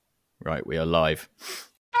Right, we are live.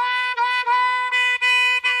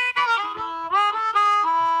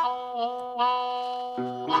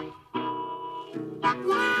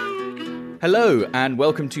 Hello, and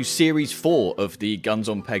welcome to Series 4 of the Guns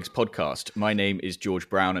on Pegs podcast. My name is George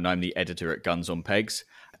Brown, and I'm the editor at Guns on Pegs.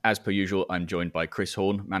 As per usual, I'm joined by Chris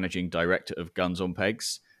Horn, Managing Director of Guns on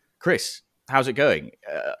Pegs. Chris, how's it going?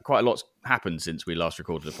 Quite a lot's happened since we last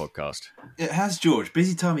recorded the podcast. It has, George.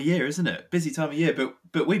 Busy time of year, isn't it? Busy time of year,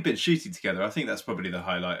 but we've been shooting together. I think that's probably the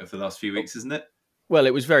highlight of the last few weeks, isn't it? Well,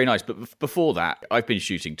 it was very nice, but before that, I've been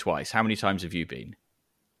shooting twice. How many times have you been?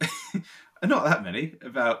 Not that many,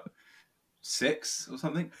 about 6 or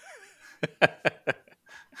something.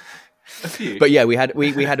 A few. But yeah, we had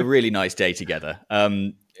a really nice day together.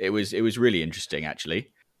 It was really interesting,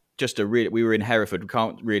 actually. We were in Hereford. We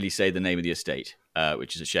can't really say the name of the estate,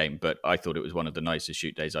 which is a shame. But I thought it was one of the nicest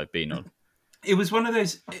shoot days I've been on. It was one of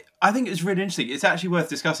those. I think it was really interesting. It's actually worth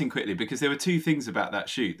discussing quickly because there were two things about that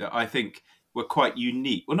shoot that I think were quite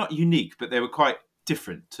unique. Well, not unique, but they were quite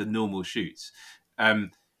different to normal shoots.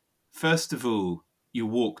 First of all, you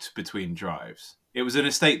walked between drives. It was an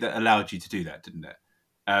estate that allowed you to do that, didn't it?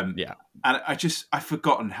 Yeah. And I've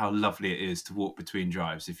forgotten how lovely it is to walk between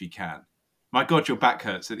drives if you can. My God, your back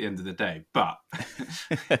hurts at the end of the day, but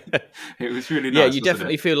it was really nice. Yeah, you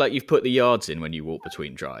definitely feel like you've put the yards in when you walk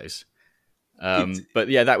between drives. But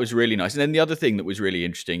yeah, that was really nice. And then the other thing that was really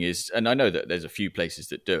interesting is, and I know that there's a few places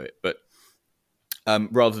that do it, but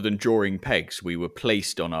rather than drawing pegs, we were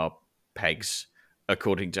placed on our pegs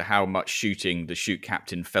according to how much shooting the shoot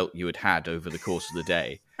captain felt you had over the course of the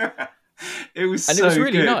day. It was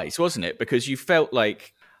really good. Nice, wasn't it? Because you felt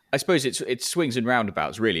like, I suppose it's swings and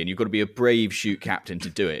roundabouts, really, and you've got to be a brave shoot captain to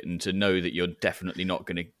do it and to know that you're definitely not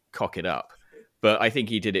going to cock it up. But I think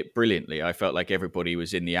he did it brilliantly. I felt like everybody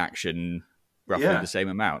was in the action roughly the same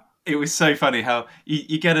amount. It was so funny how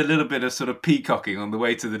you get a little bit of sort of peacocking on the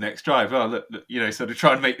way to the next drive. Oh, look, sort of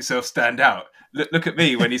try and make yourself stand out. Look at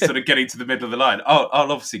me when he's sort of getting to the middle of the line. Oh, I'll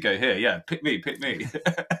obviously go here. Yeah, pick me.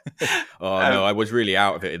 No, I was really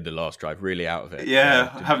out of it in the last drive. Really out of it.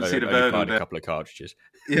 Yeah, I haven't seen a bird. Fired a couple of cartridges.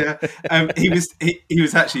 Yeah, he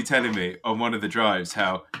was actually telling me on one of the drives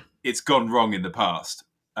how it's gone wrong in the past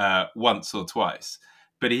once or twice.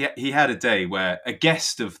 But he had a day where a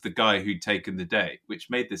guest of the guy who'd taken the day, which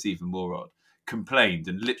made this even more odd, complained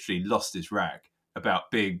and literally lost his rag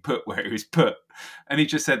about being put where he was put. And he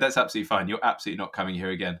just said, that's absolutely fine. You're absolutely not coming here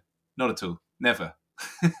again. Not at all. Never.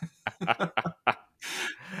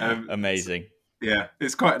 Amazing. Yeah,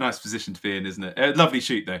 it's quite a nice position to be in, isn't it? A lovely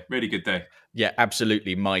shoot, though. Really good day. Yeah,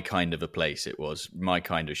 absolutely my kind of a place it was. My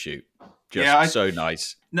kind of shoot. So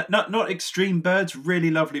nice. Not extreme birds,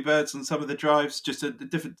 really lovely birds on some of the drives. Just a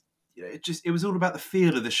different. It was all about the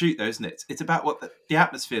feel of the shoot, though, isn't it? It's about what the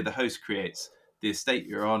atmosphere the host creates, the estate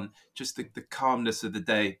you're on, just the calmness of the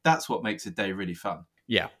day. That's what makes a day really fun.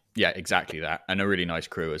 Yeah, exactly that, and a really nice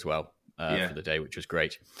crew as well for the day, which was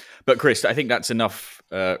great. But Chris, I think that's enough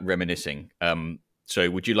reminiscing. So,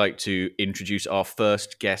 would you like to introduce our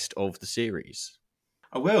first guest of the series?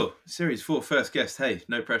 I will. Series 4, first guest. Hey,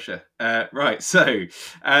 no pressure. Right. So,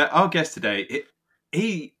 our guest today,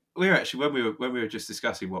 we're actually when we were just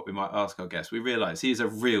discussing what we might ask our guest, we realised he is a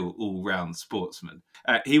real all-round sportsman.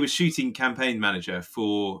 He was shooting campaign manager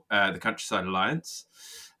for the Countryside Alliance.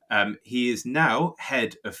 He is now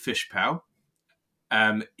head of Fishpal.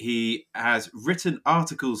 He has written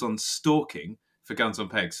articles on stalking for Guns on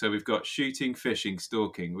Pegs. So we've got shooting, fishing,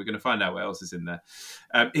 stalking. We're going to find out what else is in there.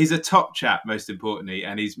 He's a top chap, most importantly,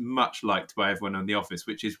 and he's much liked by everyone in the office,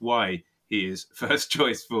 which is why he is first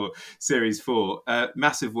choice for Series 4.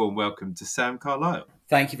 Massive warm welcome to Sam Carlisle.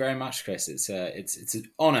 Thank you very much, Chris. It's an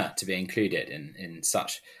honour to be included in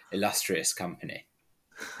such illustrious company.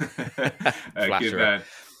 Good man.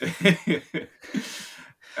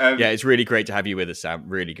 Yeah, it's really great to have you with us, Sam.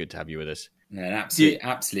 Really good to have you with us. An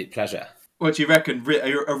absolute pleasure. What do you reckon?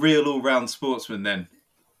 A real all-round sportsman, then?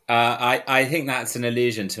 I think that's an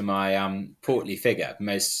allusion to my portly figure,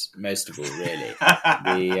 most of all, really.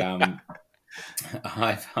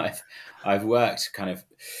 I've worked kind of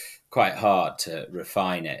quite hard to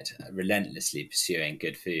refine it, relentlessly pursuing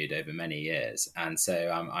good food over many years, and so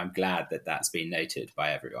I'm glad that that's been noted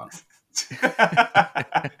by everyone.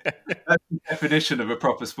 That's the definition of a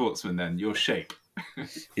proper sportsman, then, your shape.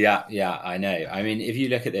 Yeah, I know. I mean, if you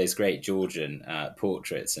look at those great Georgian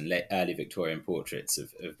portraits and early Victorian portraits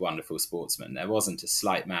of wonderful sportsmen, there wasn't a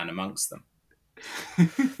slight man amongst them.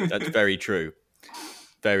 That's very true.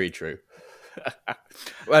 Very true.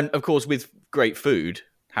 And of course, with great food,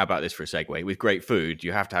 how about this for a segue? With great food,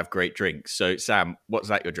 you have to have great drinks. So, Sam, what's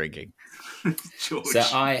that you're drinking? George. So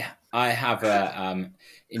I have a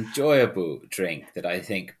enjoyable drink that I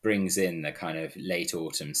think brings in the kind of late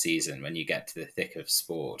autumn season when you get to the thick of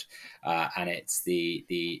sport, and it's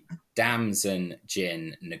the Damson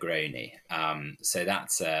Gin Negroni. So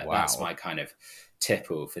that's Wow. my kind of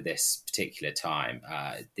tipple for this particular time.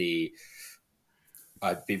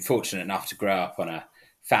 I've been fortunate enough to grow up on a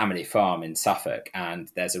family farm in Suffolk, and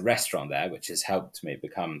there's a restaurant there which has helped me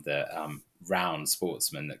become the round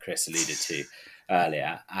sportsman that Chris alluded to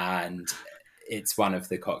earlier. And it's one of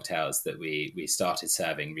the cocktails that we started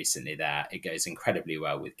serving recently there. It goes incredibly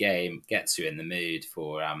well with game, gets you in the mood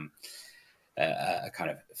for a kind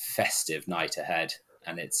of festive night ahead,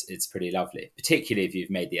 and it's pretty lovely, particularly if you've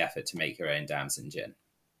made the effort to make your own Damson gin.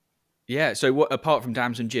 Yeah. So, what apart from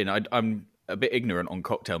Damson Gin, I'm a bit ignorant on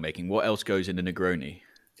cocktail making. What else goes in a Negroni?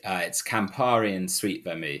 It's Campari and sweet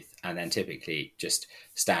vermouth, and then typically just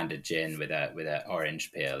standard gin with a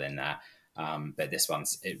orange peel in there. But this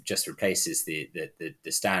it just replaces the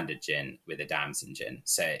standard gin with a damson gin.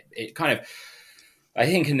 So it kind of, I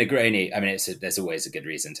think a Negroni. I mean, there's always a good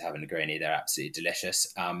reason to have a Negroni. They're absolutely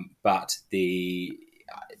delicious. But the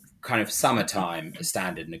kind of summertime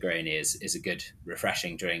standard Negroni is a good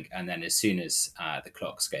refreshing drink. And then as soon as the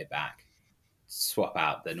clocks go back, swap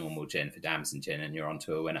out the normal gin for damson gin, and you're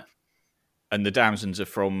onto a winner. And the damsons are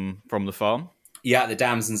from the farm? Yeah, the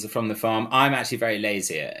damsons are from the farm. I'm actually very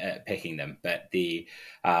lazy at picking them, but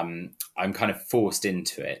I'm kind of forced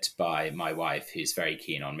into it by my wife, who's very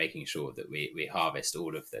keen on making sure that we harvest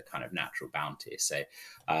all of the kind of natural bounty. So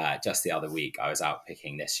just the other week, I was out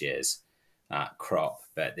picking this year's crop,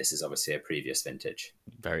 but this is obviously a previous vintage.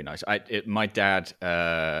 Very nice. My dad,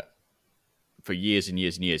 for years and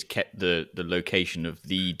years and years, kept the location of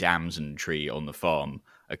the damson tree on the farm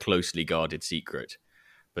a closely guarded secret.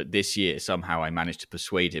 But this year, somehow I managed to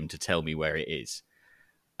persuade him to tell me where it is.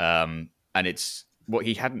 And it's what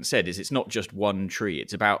he hadn't said is it's not just one tree.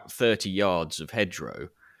 It's about 30 yards of hedgerow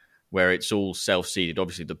where it's all self-seeded.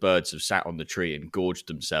 Obviously, the birds have sat on the tree and gorged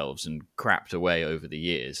themselves and crapped away over the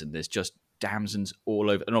years. And there's just damsons all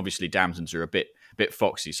over. And obviously, damsons are a bit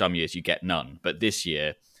foxy. Some years you get none. But this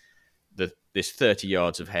year, this 30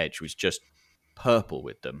 yards of hedge was just purple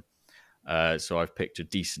with them. So I've picked a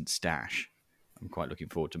decent stash. I'm quite looking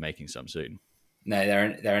forward to making some soon. No,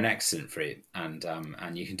 they're an excellent fruit, and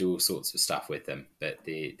you can do all sorts of stuff with them. But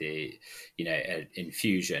the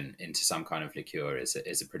infusion into some kind of liqueur is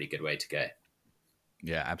a pretty good way to go.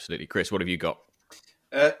 Yeah, absolutely. Chris, what have you got?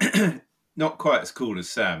 Not quite as cool as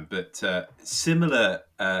Sam, but similar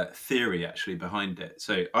theory actually behind it.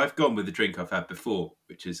 So I've gone with the drink I've had before,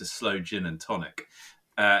 which is a slow gin and tonic.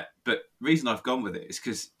 But the reason I've gone with it is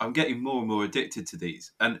because I'm getting more and more addicted to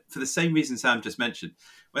these. And for the same reason Sam just mentioned,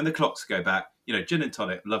 when the clocks go back, gin and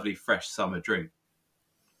tonic, lovely fresh summer drink.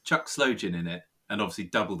 Chuck slow gin in it and obviously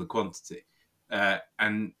double the quantity.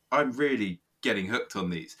 And I'm really getting hooked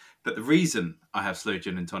on these. But the reason I have slow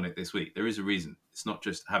gin and tonic this week, there is a reason. It's not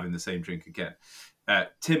just having the same drink again.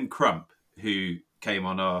 Tim Crump, who came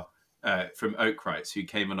on our from Oakrights, who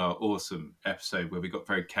came on our awesome episode where we got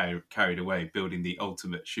very carried away building the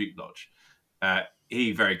ultimate shoot lodge.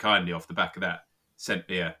 He very kindly, off the back of that, sent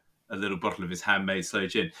me a little bottle of his handmade slow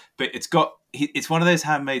gin. But it's one of those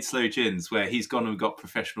handmade slow gins where he's gone and got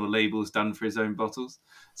professional labels done for his own bottles.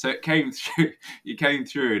 So it came through,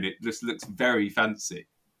 and it just looks very fancy.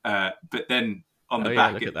 But then on the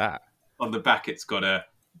back, look at that. On the back, it's got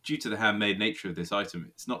due to the handmade nature of this item,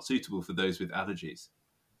 it's not suitable for those with allergies.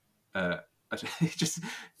 Just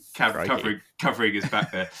covering his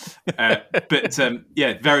back there. But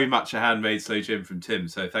very much a handmade slow gin from Tim.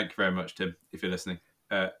 So thank you very much, Tim, if you're listening.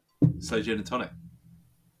 Slow gin and tonic.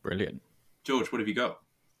 Brilliant. George, what have you got?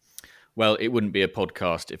 Well, it wouldn't be a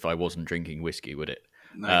podcast if I wasn't drinking whiskey, would it?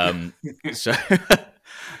 No. So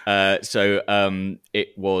it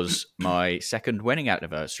was my second wedding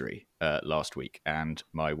anniversary last week, and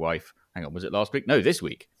my wife. Hang on, was it last week? No, this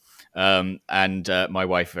week. And my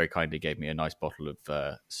wife very kindly gave me a nice bottle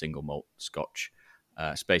of single malt Scotch,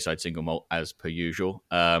 Speyside single malt, as per usual.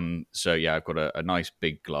 So yeah, I've got a nice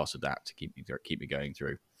big glass of that to keep me going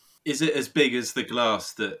through. Is it as big as the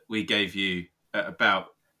glass that we gave you at about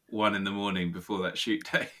 1 a.m. before that shoot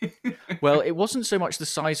day? Well, it wasn't so much the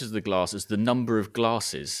size of the glass as the number of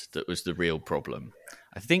glasses that was the real problem.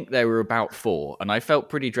 I think there were about 4, and I felt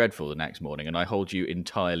pretty dreadful the next morning, and I hold you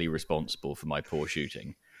entirely responsible for my poor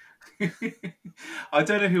shooting. I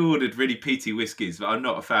don't know who ordered really peaty whiskies, but I'm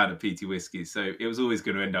not a fan of peaty whiskies, so it was always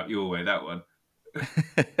going to end up your way, that one.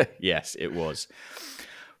 Yes, it was.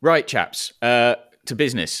 Right, chaps, to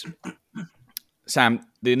business. Sam,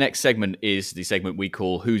 the next segment is the segment we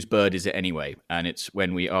call Whose Bird Is It Anyway? And it's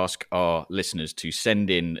when we ask our listeners to send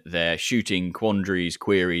in their shooting quandaries,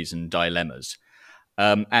 queries, and dilemmas.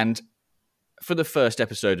 And for the first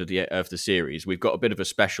episode of the series, we've got a bit of a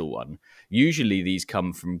special one. Usually these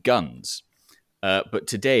come from guns, but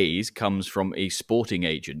today's comes from a sporting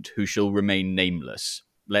agent who shall remain nameless.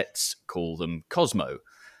 Let's call them Cosmo.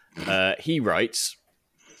 He writes,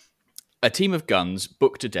 a team of guns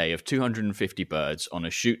booked a day of 250 birds on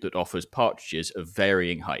a shoot that offers partridges of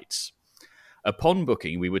varying heights. Upon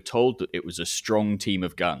booking, we were told that it was a strong team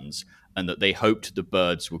of guns and that they hoped the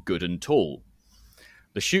birds were good and tall.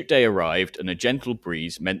 The shoot day arrived and a gentle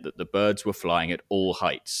breeze meant that the birds were flying at all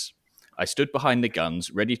heights. I stood behind the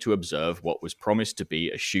guns, ready to observe what was promised to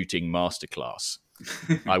be a shooting masterclass.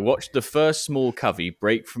 I watched the first small covey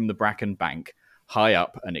break from the bracken bank high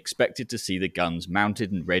up and expected to see the guns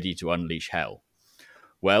mounted and ready to unleash hell.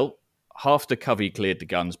 Well, half the covey cleared the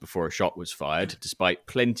guns before a shot was fired, despite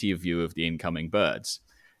plenty of view of the incoming birds.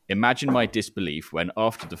 Imagine my disbelief when,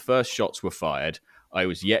 after the first shots were fired, I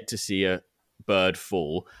was yet to see a bird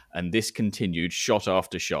fall, and this continued shot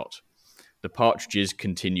after shot. The partridges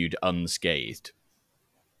continued unscathed.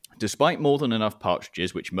 Despite more than enough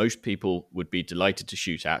partridges, which most people would be delighted to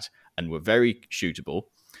shoot at, and were very shootable,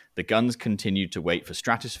 the guns continued to wait for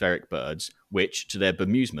stratospheric birds, which, to their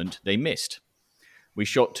bemusement, they missed. We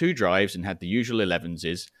shot 2 drives and had the usual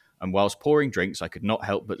 11s, and whilst pouring drinks, I could not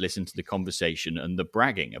help but listen to the conversation and the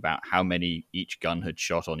bragging about how many each gun had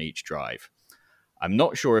shot on each drive. I'm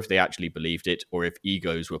not sure if they actually believed it or if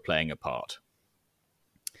egos were playing a part.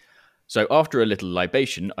 So after a little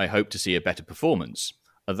libation, I hoped to see a better performance.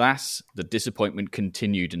 Alas, the disappointment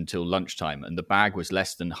continued until lunchtime, and the bag was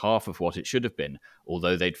less than half of what it should have been,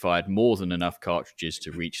 although they'd fired more than enough cartridges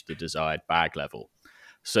to reach the desired bag level.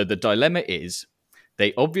 So the dilemma is,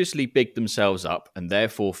 they obviously bigged themselves up and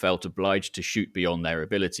therefore felt obliged to shoot beyond their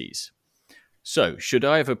abilities. So, should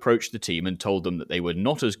I have approached the team and told them that they were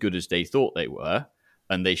not as good as they thought they were,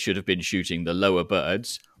 and they should have been shooting the lower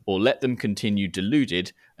birds, or let them continue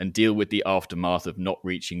deluded and deal with the aftermath of not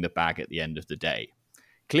reaching the bag at the end of the day?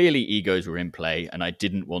 Clearly, egos were in play, and I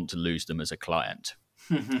didn't want to lose them as a client.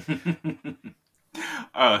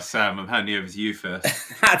 Oh, Sam, I'm handing over to you first.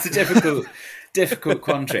 That's a difficult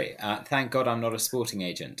quandary. Thank God I'm not a sporting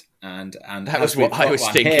agent. And that was what I was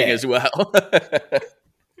thinking here, as well.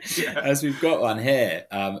 Yeah. As we've got one here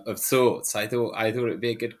of sorts, I thought it would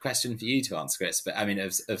be a good question for you to answer, Chris. But I mean,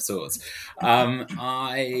 of sorts, that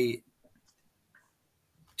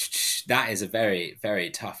is a very, very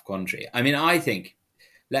tough quandary. I mean, I think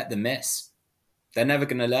let them miss. They're never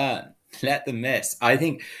going to learn. Let them miss. I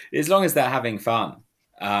think as long as they're having fun,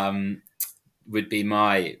 would be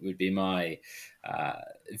my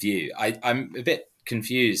view. I'm a bit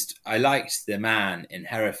confused. I liked the man in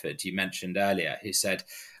Hereford you mentioned earlier who said,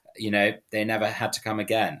 they never had to come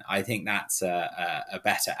again. I think that's a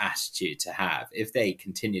better attitude to have. If they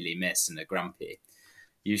continually miss and are grumpy,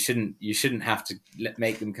 you shouldn't have to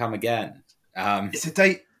make them come again.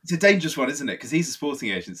 It's a dangerous one, isn't it? Because he's a sporting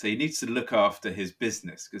agent, so he needs to look after his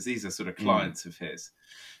business because these are sort of clients of his.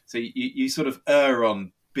 So you sort of err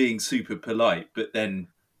on being super polite, but then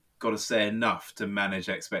got to say enough to manage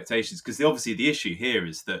expectations. Because obviously the issue here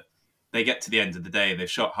is that they get to the end of the day, they've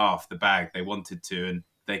shot half the bag they wanted to, and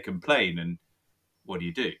they complain. And what do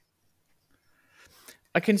you do?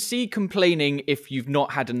 I can see complaining if you've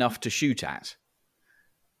not had enough to shoot at.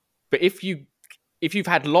 But if you've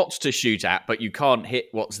had lots to shoot at, but you can't hit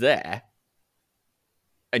what's there,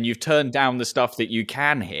 and you've turned down the stuff that you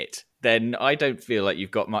can hit, then I don't feel like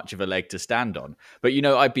you've got much of a leg to stand on. But,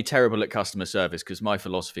 I'd be terrible at customer service because my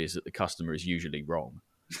philosophy is that the customer is usually wrong.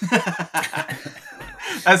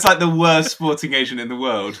 That's like the worst sporting agent in the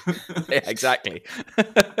world. Yeah, exactly.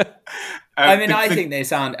 I think they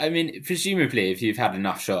sound... presumably, if you've had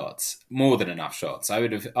enough shots, more than enough shots, I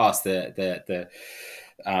would have asked the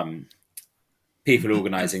people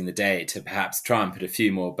organising the day to perhaps try and put a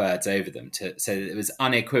few more birds over them so that it was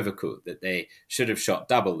unequivocal that they should have shot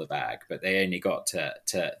double the bag, but they only got to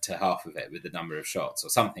half of it with the number of shots or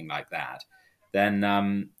something like that.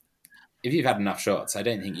 Then if you've had enough shots, I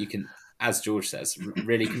don't think you can, as George says,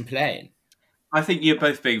 really complain. I think you're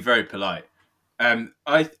both being very polite.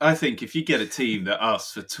 I think if you get a team that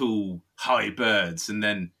asks for tall, high birds and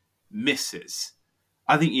then misses,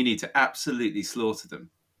 I think you need to absolutely slaughter them.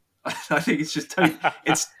 I think it's just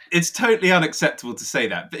it's totally unacceptable to say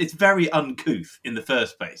that, but it's very uncouth in the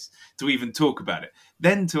first place to even talk about it.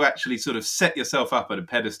 Then to actually sort of set yourself up at a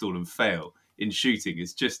pedestal and fail in shooting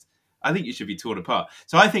is just, I think you should be torn apart.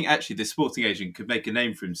 So I think actually this sporting agent could make a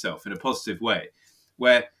name for himself in a positive way,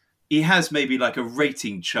 where he has maybe like a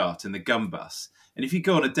rating chart in the gun bus. And if you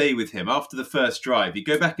go on a day with him after the first drive, you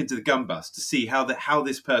go back into the gun bus to see how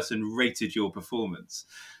this person rated your performance.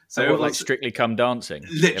 So what, like Strictly Come Dancing?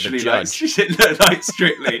 Literally, like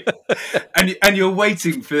Strictly. and you're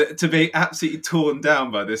waiting to be absolutely torn down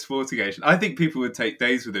by this sporting agent. I think people would take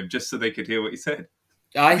days with him just so they could hear what he said.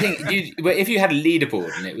 I think if you had a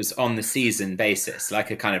leaderboard and it was on the season basis,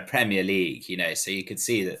 like a kind of Premier League, so you could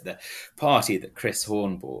see that the party that Chris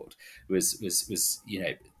Hornboard was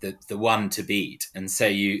the one to beat, and so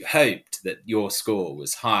you hoped that your score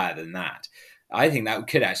was higher than that. I think that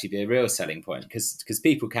could actually be a real selling point because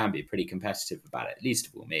people can be pretty competitive about it. Least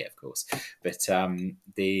of all me, of course, but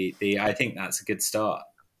I think that's a good start.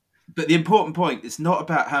 But the important point is not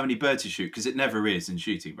about how many birds you shoot, because it never is in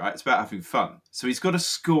shooting, right? It's about having fun. So he's got to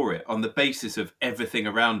score it on the basis of everything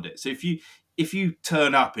around it. So if you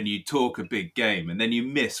turn up and you talk a big game and then you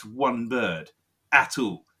miss one bird at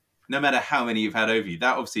all, no matter how many you've had over you,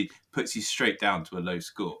 that obviously puts you straight down to a low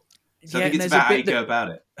score. So I think it's about how you go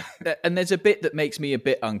about it. And there's a bit that makes me a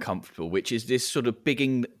bit uncomfortable, which is this sort of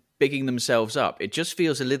bigging themselves up. It just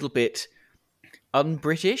feels a little bit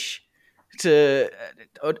un-British.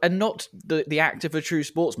 And not the act of a true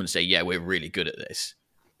sportsman say, yeah, we're really good at this.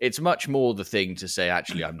 It's much more the thing to say,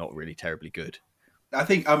 actually, I'm not really terribly good. I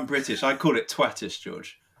think I'm British. I call it twattish,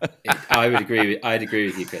 George. I'd agree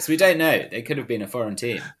with you, Chris. We don't know. They could have been a foreign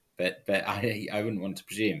team, but I wouldn't want to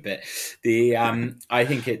presume. But I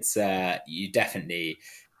think it's you definitely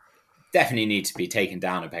need to be taken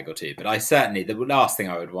down a peg or two. But the last thing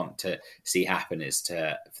I would want to see happen is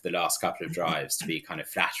for the last couple of drives to be kind of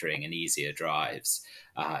flattering and easier drives,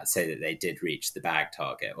 so that they did reach the bag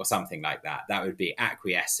target or something like that. That would be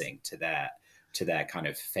acquiescing to their kind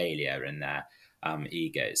of failure and their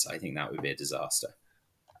egos. I think that would be a disaster.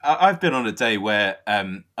 I've been on a day where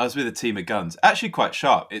I was with a team of guns, actually quite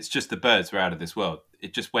sharp. It's just the birds were out of this world.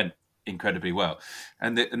 It just went incredibly well.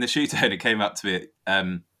 And the shooter owner came up to me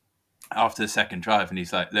after the second drive, and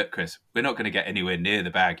he's like, look, Chris, we're not going to get anywhere near the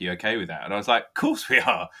bag. You okay with that? And I was like, of course we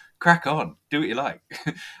are. Crack on. Do what you like.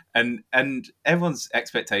 and everyone's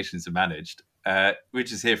expectations are managed. We're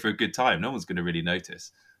just here for a good time. No one's going to really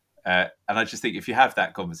notice. And I just think if you have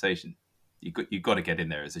that conversation, you've got to get in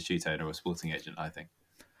there as a shoot owner or a sporting agent, I think.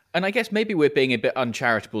 And I guess maybe we're being a bit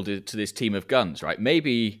uncharitable to this team of guns, right?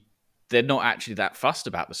 Maybe they're not actually that fussed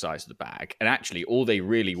about the size of the bag. And actually all they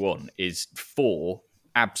really want is 4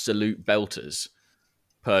 absolute belters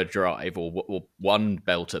per drive, or one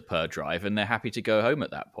belter per drive, and they're happy to go home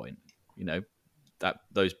at that point. That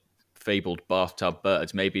those fabled bathtub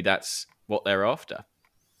birds, maybe that's what they're after.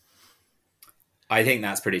 I think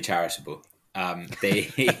that's pretty charitable.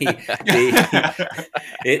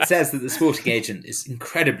 It says that the sporting agent is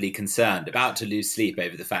incredibly concerned, about to lose sleep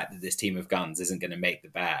over the fact that this team of guns isn't going to make the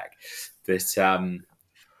bag. But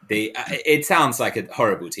it sounds like a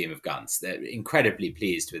horrible team of guns. They're incredibly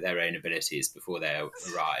pleased with their own abilities before they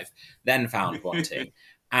arrive, then found wanting,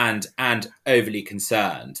 and overly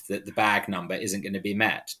concerned that the bag number isn't going to be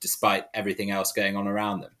met, despite everything else going on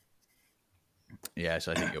around them. Yes,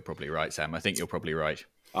 I think you're probably right, Sam. I think you're probably right.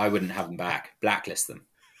 I wouldn't have them back. Blacklist them.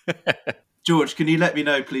 George, can you let me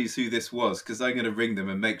know, please, who this was? Because I'm going to ring them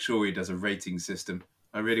and make sure he does a rating system.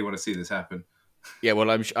 I really want to see this happen. Yeah, well,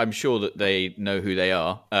 I'm sure that they know who they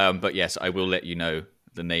are. But yes, I will let you know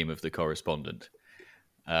the name of the correspondent.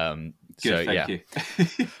 Good, thank you.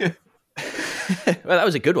 Well, that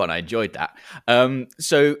was a good one. I enjoyed that.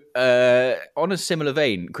 So on a similar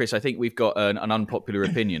vein, Chris, I think we've got an unpopular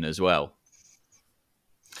opinion as well.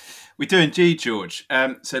 We do indeed, George.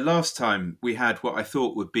 So last time we had what I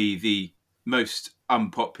thought would be the most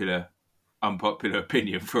unpopular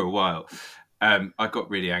opinion for a while. I got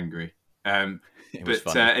really angry.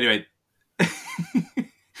 Anyway,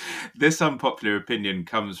 this unpopular opinion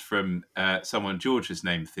comes from someone George has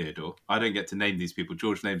named Theodore. I don't get to name these people.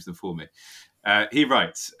 George names them for me. He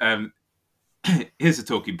writes, here's a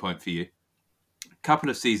talking point for you. A couple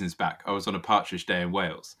of seasons back, I was on a partridge day in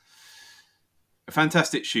Wales. A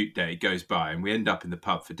fantastic shoot day goes by and we end up in the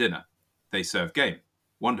pub for dinner. They serve game.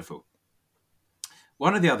 Wonderful.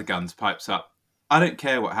 One of the other guns pipes up, I don't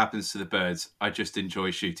care what happens to the birds, I just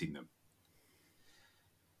enjoy shooting them.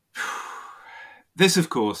 This, of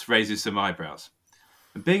course, raises some eyebrows.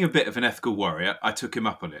 And being a bit of an ethical warrior, I took him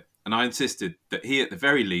up on it, and I insisted that he at the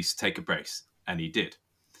very least take a brace, and he did.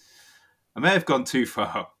 I may have gone too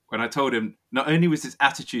far when I told him not only was his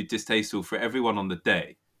attitude distasteful for everyone on the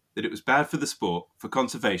day, that it was bad for the sport, for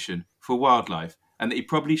conservation, for wildlife, and that he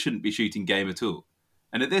probably shouldn't be shooting game at all.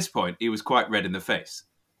 And at this point, he was quite red in the face.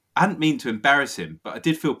 I hadn't mean to embarrass him, but I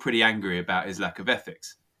did feel pretty angry about his lack of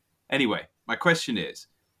ethics. Anyway, my question is,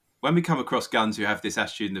 when we come across guns who have this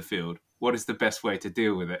attitude in the field, what is the best way to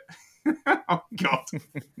deal with it? Oh, God.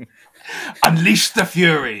 Unleash the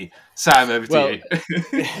fury. Sam, over to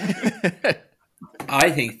you. I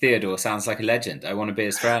think Theodore sounds like a legend. I want to be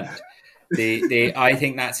his friend. I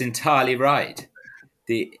think that's entirely right.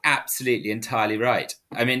 Absolutely entirely right.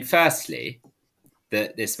 I mean, firstly,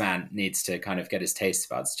 that this man needs to kind of get his taste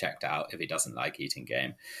buds checked out if he doesn't like eating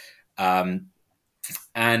game.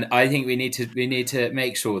 And I think we need to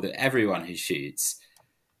make sure that everyone who shoots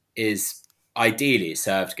is ideally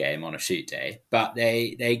served game on a shoot day, but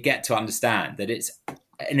they get to understand that it's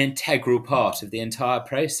an integral part of the entire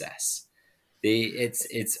process.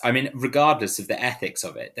 I mean, regardless of the ethics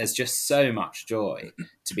of it, there's just so much joy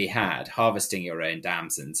to be had harvesting your own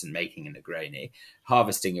damsons and making a Negroni,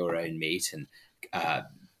 harvesting your own meat and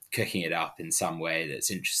cooking it up in some way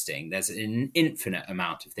that's interesting. There's an infinite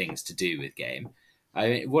amount of things to do with game. I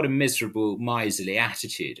mean, what a miserable, miserly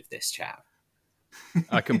attitude of this chap.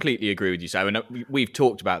 I completely agree with you, Sam. And we've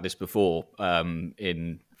talked about this before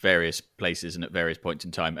in various places and at various points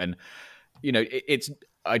in time. And, you know,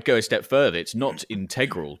 I'd go a step further. It's not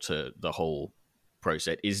integral to the whole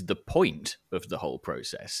process. Is the point of the whole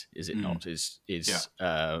process, is it not? Is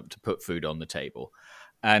to put food on the table.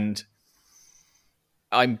 And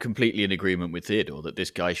I'm completely in agreement with Theodore that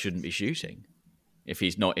this guy shouldn't be shooting if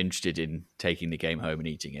he's not interested in taking the game home and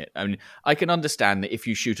eating it. I mean, I can understand that if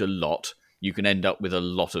you shoot a lot, you can end up with a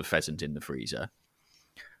lot of pheasant in the freezer.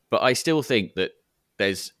 But I still think that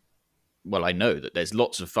I know that there's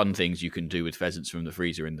lots of fun things you can do with pheasants from the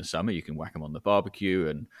freezer in the summer. You can whack them on the barbecue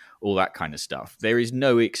and all that kind of stuff. There is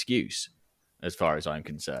no excuse, as far as I'm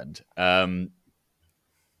concerned. I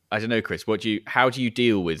don't know, Chris. How do you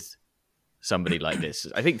deal with somebody like this?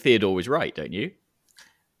 I think Theodore was right, don't you?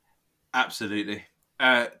 Absolutely.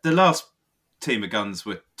 The last team of guns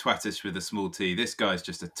were twattish with a small t. This guy's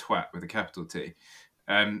just a twat with a capital T.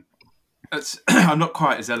 I'm not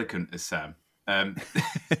quite as eloquent as Sam. I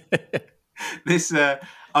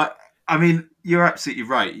mean, you're absolutely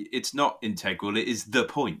right. It's not integral. It is the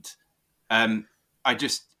point. I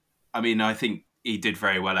think he did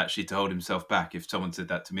very well actually to hold himself back. If someone said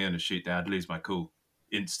that to me on a shoot day, I'd lose my cool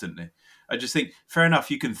instantly. I just think, fair enough,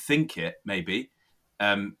 you can think it maybe.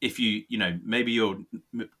 If maybe you're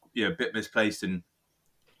a bit misplaced and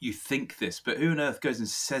you think this, but who on earth goes and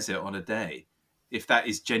says it on a day if that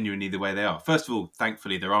is genuinely the way they are? First of all,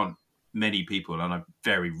 thankfully, there aren't many people, and I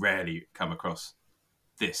very rarely come across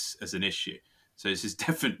this as an issue. So this is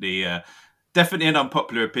definitely an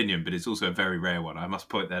unpopular opinion, but it's also a very rare one. I must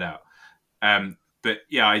point that out. But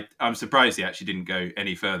yeah, I'm surprised he actually didn't go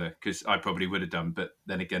any further, because I probably would have done. But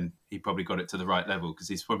then again, he probably got it to the right level because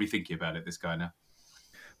he's probably thinking about it, this guy now.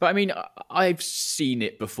 But I mean, I've seen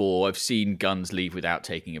it before. I've seen guns leave without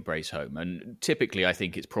taking a brace home. And typically, I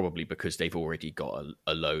think it's probably because they've already got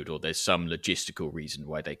a load, or there's some logistical reason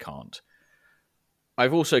why they can't.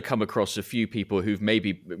 I've also come across a few people who've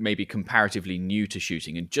maybe comparatively new to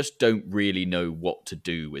shooting and just don't really know what to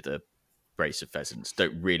do with a brace of pheasants,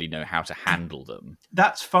 don't really know how to handle them.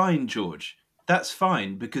 That's fine, George. That's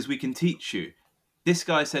fine, because we can teach you. This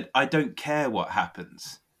guy said, I don't care what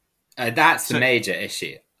happens. That's the major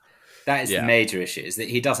issue. That is the major issue, is that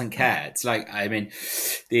he doesn't care. It's like, I mean,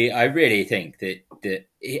 I really think that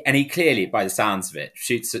he clearly, by the sounds of it,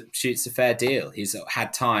 shoots a fair deal. He's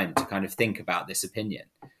had time to kind of think about this opinion.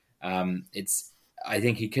 I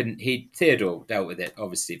think Theodore dealt with it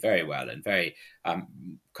obviously very well and very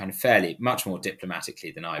kind of fairly, much more diplomatically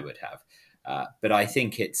than I would have. But I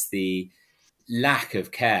think it's the lack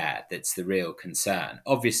of care that's the real concern.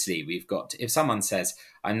 Obviously, if someone says,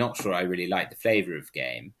 I'm not sure I really like the flavour of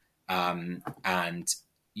game, and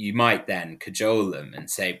you might then cajole them and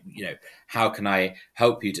say, how can I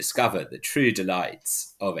help you discover the true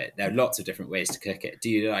delights of it? There are lots of different ways to cook it. Do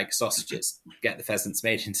you like sausages? Get the pheasants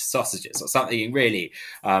made into sausages, or something really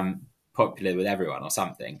popular with everyone, or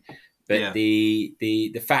something. But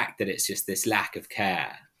the fact that it's just this lack of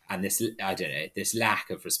care and this lack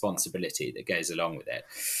of responsibility that goes along with it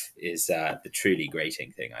is the truly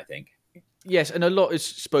grating thing, I think. Yes, and a lot is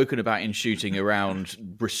spoken about in shooting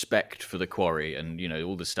around respect for the quarry and,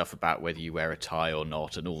 all the stuff about whether you wear a tie or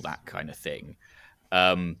not and all that kind of thing.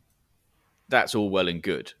 That's all well and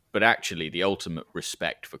good. But actually, the ultimate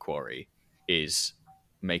respect for quarry is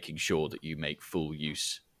making sure that you make full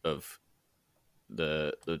use of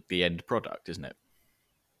the end product, isn't it?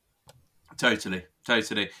 Totally.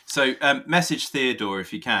 So message Theodore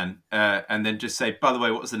if you can, and then just say, by the way,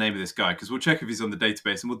 what was the name of this guy? Because we'll check if he's on the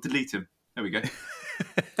database and we'll delete him. There we go.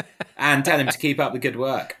 And tell him to keep up the good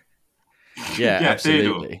work. Yeah, absolutely.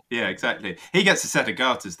 Theodore. Yeah, exactly. He gets a set of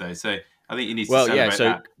garters, though. So, I think you need to Well, celebrate yeah, so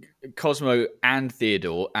that. Cosmo and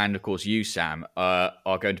Theodore, and of course you, Sam, are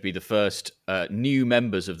going to be the first new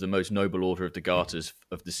members of the most noble order of the Garters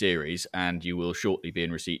of the series, and you will shortly be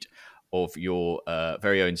in receipt of your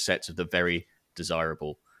very own sets of the very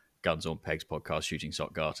desirable Guns on Pegs podcast shooting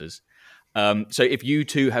sock garters. So if you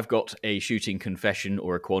too have got a shooting confession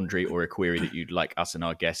or a quandary or a query that you'd like us and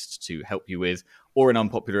our guests to help you with, or an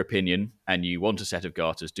unpopular opinion, and you want a set of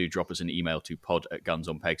garters, do drop us an email to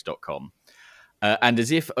pod@gunsonpegs.com. And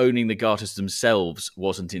as if owning the garters themselves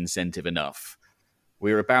wasn't incentive enough,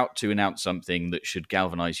 we're about to announce something that should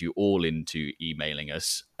galvanize you all into emailing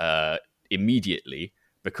us immediately,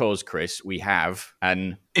 because, Chris, we have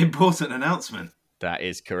an important announcement. That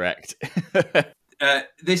is correct.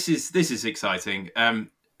 This is exciting.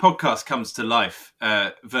 Podcast comes to life,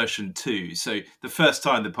 version 2. So the first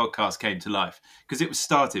time the podcast came to life, because it was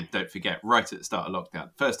started, don't forget, right at the start of lockdown.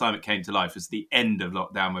 First time it came to life was the end of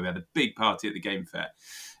lockdown, where we had a big party at the game fair.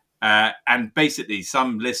 And basically,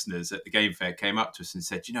 some listeners at the game fair came up to us and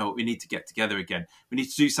said, you know what, we need to get together again. We need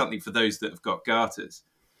to do something for those that have got garters.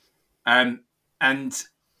 And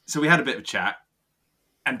so we had a bit of a chat.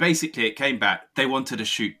 And basically, it came back, they wanted a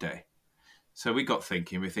shoot day. So we got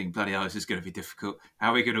thinking, bloody hell, this is going to be difficult.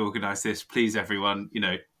 How are we going to organise this? Please, everyone,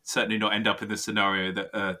 certainly not end up in the scenario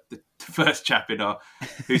that the first chap in our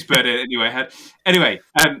Who's Bird It Anyway had. Anyway,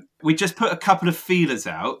 we just put a couple of feelers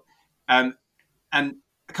out, and a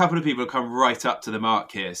couple of people have come right up to the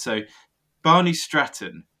mark here. So Barney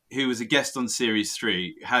Stratton, who was a guest on Series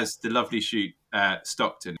 3, has the lovely shoot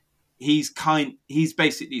Stockton. He's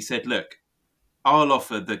basically said, look, I'll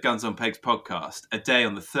offer the Guns on Pegs podcast a day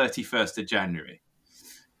on the 31st of January.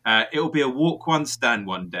 It will be a walk one, stand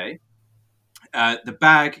one day. The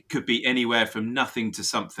bag could be anywhere from nothing to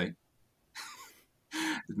something.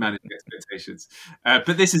 Managing expectations.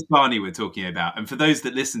 But this is Barney we're talking about. And for those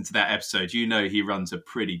that listen to that episode, you know he runs a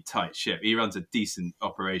pretty tight ship. He runs a decent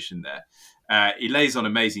operation there. He lays on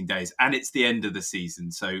amazing days. And it's the end of the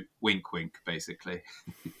season. So wink, wink, basically.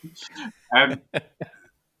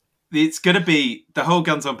 It's going to be, the whole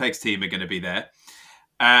Guns on Pegs team are going to be there.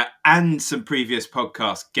 And some previous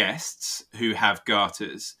podcast guests who have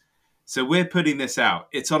garters. So we're putting this out.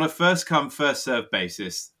 It's on a first come, first served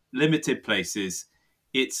basis, limited places.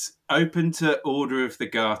 It's open to order of the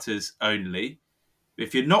garters only.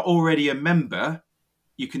 If you're not already a member,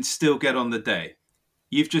 you can still get on the day.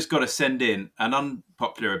 You've just got to send in an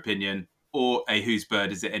unpopular opinion or a Whose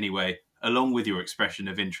Bird Is It Anyway, along with your expression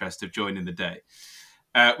of interest of joining the day.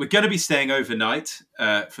 We're going to be staying overnight.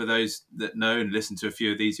 For those that know and listen to a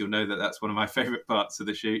few of these, you'll know that that's one of my favourite parts of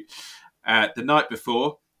the shoot. The night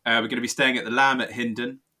before, we're going to be staying at the Lamb at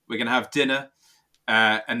Hindon. We're going to have dinner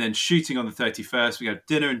and then shooting on the 31st. We have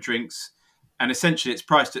dinner and drinks. And essentially, it's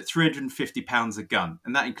priced at £350 a gun.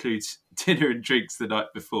 And that includes dinner and drinks the night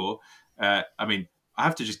before. I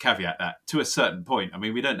have to just caveat that to a certain point.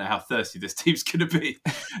 We don't know how thirsty this team's going to be.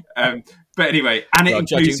 But anyway, and it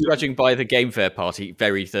includes... Judging by the game fair party,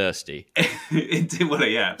 very thirsty. Well,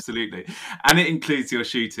 yeah, absolutely. And it includes your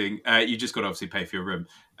shooting. You just got to obviously pay for your room.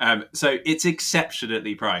 So it's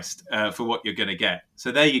exceptionally priced for what you're going to get.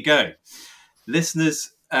 So there you go.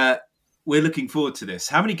 Listeners, we're looking forward to this.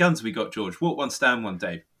 How many guns have we got, George? Walk one, stand one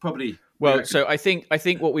day. Probably... Well, so I think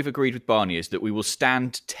what we've agreed with Barney is that we will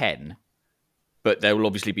stand 10... but there will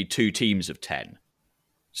obviously be 2 teams of 10.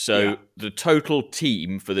 So the total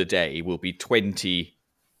team for the day will be 20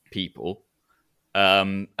 people.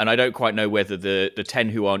 And I don't quite know whether the 10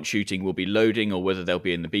 who aren't shooting will be loading or whether they'll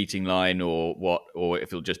be in the beating line or what, or if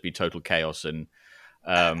it'll just be total chaos. And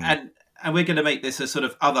we're going to make this a sort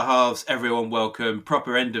of other halves, everyone welcome,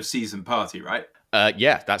 proper end of season party, right?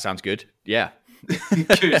 Yeah, that sounds good. Yeah.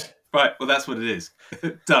 Good. Right. Well, that's what it is.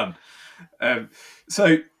 Done.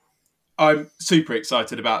 So I'm super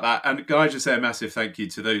excited about that. And can I just say a massive thank you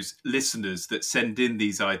to those listeners that send in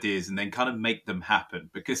these ideas and then kind of make them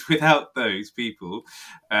happen. Because without those people,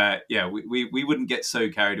 we wouldn't get so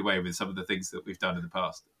carried away with some of the things that we've done in the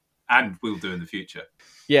past and will do in the future.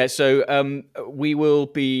 Yeah, so we will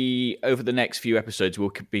be, over the next few episodes,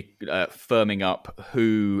 we'll be firming up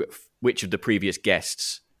which of the previous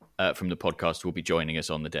guests from the podcast will be joining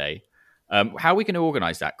us on the day. How are we going to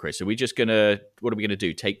organise that, Chris? What are we going to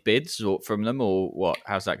do? Take bids from them or what?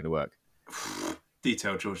 How's that going to work?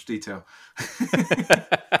 Detail, George, detail.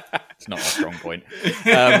 It's not a strong point.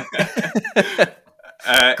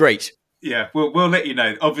 Great. Yeah, we'll let you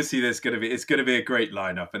know. Obviously, it's going to be a great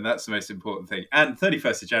lineup, and that's the most important thing. And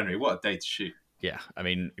 31st of January, what a day to shoot! Yeah,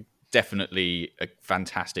 definitely a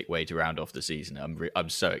fantastic way to round off the season. I'm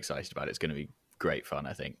so excited about it. It's going to be great fun,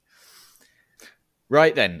 I think.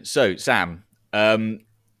 Right then, so Sam,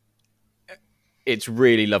 it's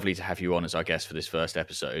really lovely to have you on as our guest for this first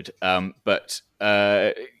episode. But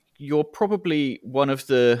you're probably one of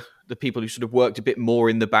the people who sort of worked a bit more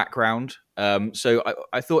in the background. So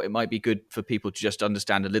I thought it might be good for people to just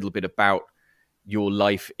understand a little bit about your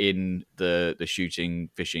life in the shooting,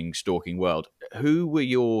 fishing, stalking world. Who were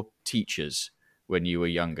your teachers when you were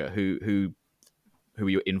younger? Who were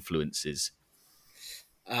your influences?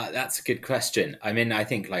 That's a good question. I mean, I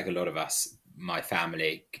think like a lot of us, my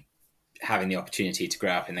family, having the opportunity to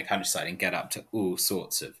grow up in the countryside and get up to all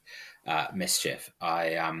sorts of mischief.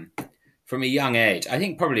 From a young age, I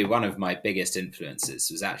think probably one of my biggest influences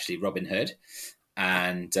was actually Robin Hood,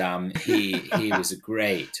 and he was a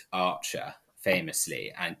great archer,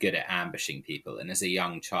 famously, and good at ambushing people. And as a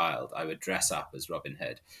young child, I would dress up as Robin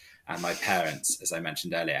Hood. And my parents, as I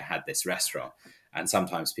mentioned earlier, had this restaurant. And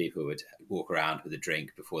sometimes people would walk around with a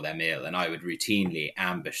drink before their meal, and I would routinely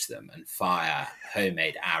ambush them and fire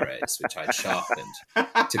homemade arrows, which I'd sharpened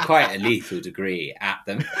to quite a lethal degree at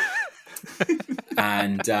them.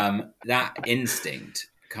 And that instinct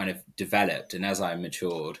kind of developed. And as I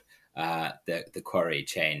matured, the quarry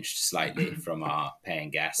changed slightly from our paying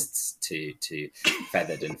guests to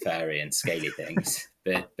feathered and furry and scaly things.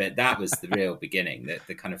 But that was the real beginning,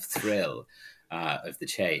 the kind of thrill of the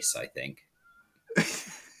chase, I think.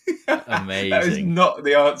 Amazing. That is not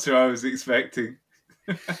the answer I was expecting.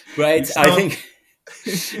 Right. I think,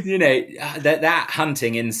 that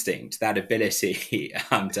hunting instinct, that ability to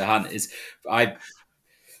hunt is, I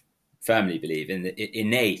firmly believe,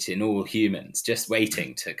 innate in all humans, just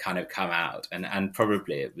waiting to kind of come out. And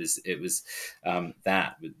probably it was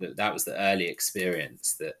that was the early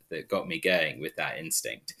experience that got me going with that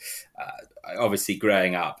instinct. Obviously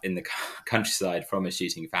growing up in the countryside from a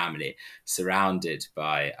shooting family, surrounded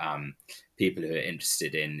by people who are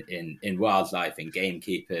interested in wildlife and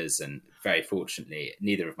gamekeepers, and very fortunately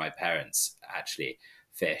neither of my parents actually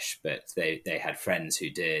fish, but they had friends who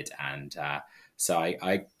did, and so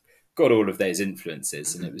I got all of those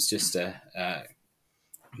influences, and it was just a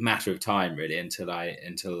matter of time really until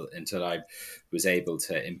I was able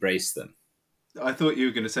to embrace them. I thought you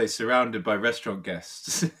were going to say surrounded by restaurant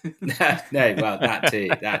guests. No, well,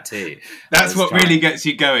 that too. That's what really gets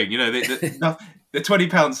you going. The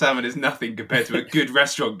 £20 salmon is nothing compared to a good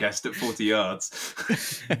restaurant guest at 40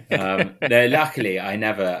 yards. No, luckily I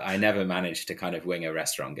never managed to kind of wing a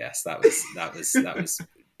restaurant guest. That was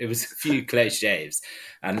it was a few close shaves,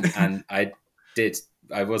 and I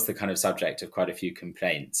was the kind of subject of quite a few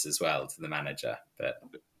complaints as well to the manager. But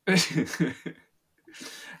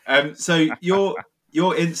so your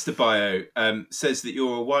Insta bio says that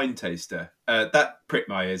you're a wine taster. That pricked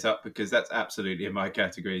my ears up because that's absolutely in my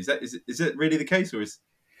category. Is it really the case, or is?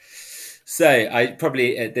 So I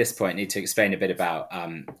probably at this point need to explain a bit about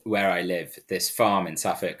where I live. This farm in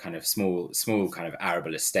Suffolk, kind of small kind of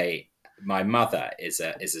arable estate. My mother is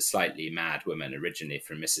a slightly mad woman, originally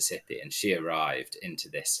from Mississippi, and she arrived into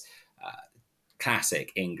this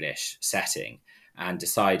classic English setting and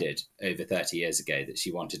decided over 30 years ago that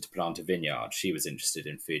she wanted to plant a vineyard. She was interested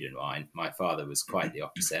in food and wine. My father was quite the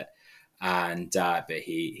opposite. And but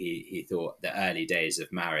he thought the early days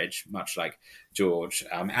of marriage, much like George,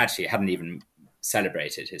 actually hadn't even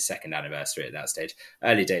celebrated his second anniversary at that stage.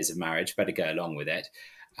 Early days of marriage, better go along with it.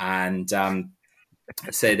 And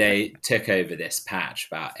so they took over this patch,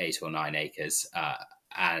 about 8 or 9 acres,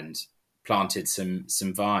 and planted some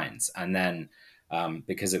vines. And then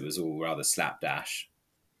because it was all rather slapdash,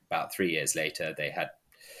 about 3 years later, they had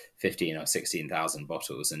 15 or 16,000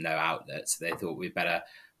 bottles and no outlets. So they thought we'd better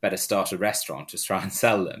start a restaurant to try and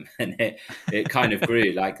sell them. And it kind of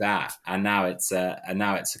grew like that. And now it's a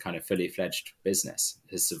kind of fully fledged business.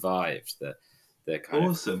 It has survived the kind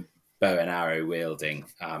of bow and arrow wielding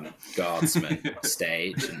guardsman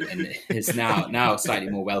stage, and is now slightly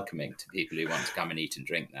more welcoming to people who want to come and eat and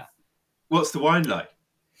drink there. What's the wine like?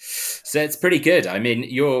 So it's pretty good. I mean,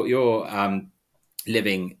 you're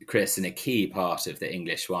living, Chris, in a key part of the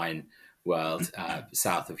English wine world,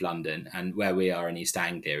 south of London, and where we are in East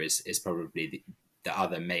Anglia is probably the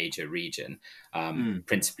other major region,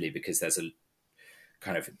 principally because there's a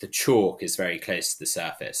kind of, the chalk is very close to the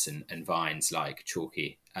surface, and vines like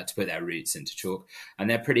chalky to put their roots into chalk, and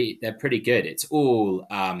they're pretty good. It's all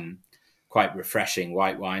quite refreshing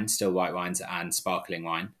white wine, still white wines, and sparkling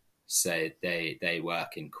wine. So they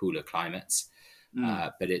work in cooler climates,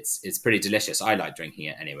 but it's pretty delicious. I like drinking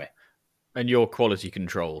it anyway. And your quality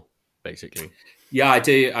control, basically. Yeah, I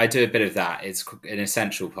do a bit of that. It's an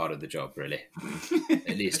essential part of the job, really.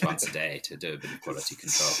 At least once a day to do a bit of quality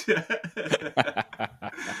control.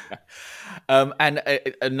 And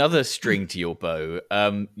another string to your bow.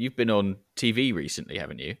 You've been on TV recently,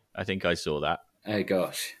 haven't you? I think I saw that. Oh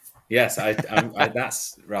gosh, yes, I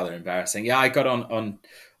that's rather embarrassing. Yeah, I got on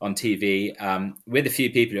TV with a few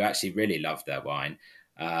people who actually really loved their wine.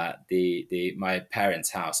 The my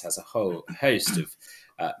parents' house has a whole host of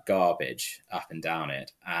garbage up and down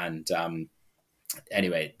it, and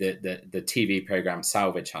anyway, the TV program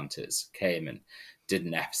Salvage Hunters came and did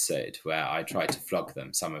an episode where I tried to flog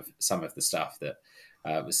them some of the stuff that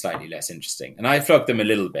was slightly less interesting, and I flogged them a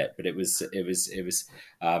little bit, but it was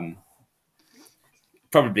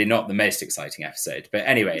probably not the most exciting episode. But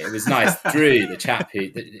anyway, it was nice. Drew,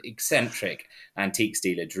 the eccentric antiques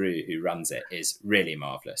dealer Drew, who runs it, is really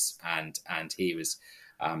marvelous, and he was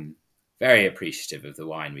very appreciative of the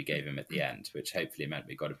wine we gave him at the end, which hopefully meant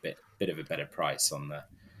we got a bit of a better price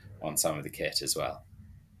on some of the kit as well.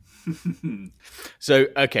 So,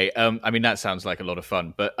 okay, I mean, that sounds like a lot of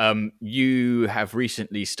fun, but you have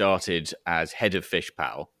recently started as head of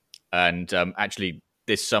Fishpal, and actually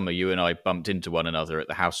this summer you and I bumped into one another at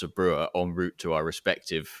the House of Brewer en route to our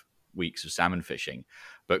respective weeks of salmon fishing.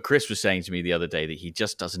 But Chris was saying to me the other day that he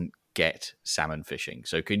just doesn't get salmon fishing.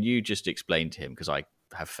 So can you just explain to him, because I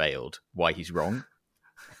have failed, why he's wrong?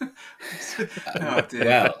 Oh, dear.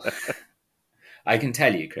 Well, I can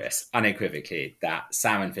tell you, Chris, unequivocally, that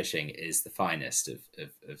salmon fishing is the finest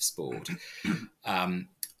of sport.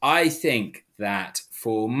 I think that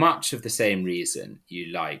for much of the same reason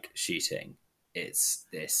you like shooting, it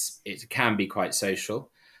can be quite social.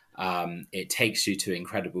 It takes you to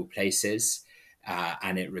incredible places,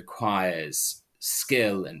 and it requires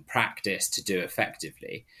skill and practice to do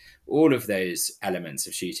effectively. All of those elements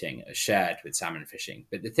of shooting are shared with salmon fishing.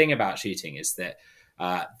 But the thing about shooting is that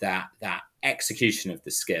that execution of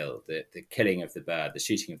the skill, the killing of the bird, the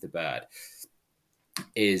shooting of the bird,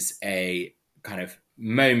 is a kind of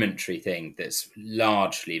momentary thing that's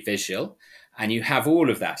largely visual. And you have all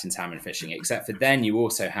of that in salmon fishing, except for then you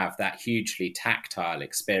also have that hugely tactile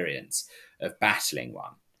experience of battling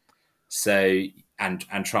one. So, and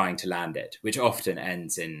trying to land it, which often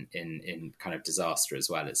ends in kind of disaster as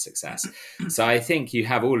well as success. So I think you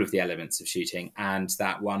have all of the elements of shooting and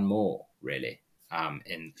that one more, really,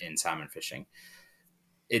 in salmon fishing.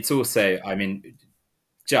 It's also, I mean,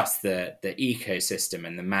 just the ecosystem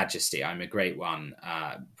and the majesty. I'm a great one.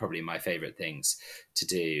 Probably my favorite things to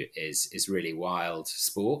do is really wild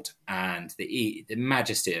sport, and the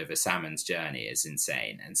majesty of a salmon's journey is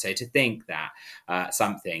insane. And so to think that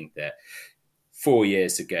something that 4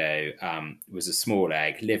 years ago was a small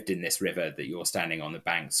egg, lived in this river that you're standing on the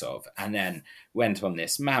banks of, and then went on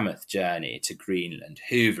this mammoth journey to Greenland,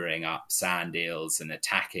 hoovering up sand eels and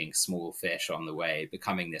attacking small fish on the way,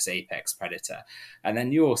 becoming this apex predator. And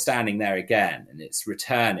then you're standing there again, and it's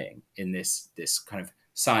returning in this kind of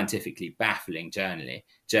scientifically baffling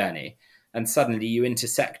journey, and suddenly you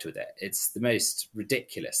intersect with it. It's the most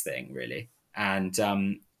ridiculous thing, really. And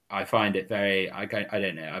I find it very, I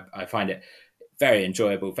don't know, I find it very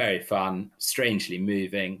enjoyable, very fun, strangely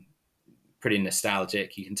moving, pretty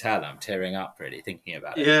nostalgic. You can tell I'm tearing up really thinking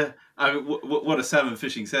about it. Yeah, I mean, what a salmon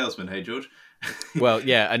fishing salesman, hey George. Well,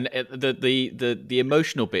 yeah, and the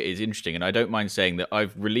emotional bit is interesting, and I don't mind saying that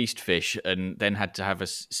I've released fish and then had to have a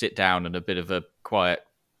sit down and a bit of a quiet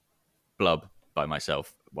blub by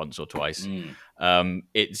myself once or twice.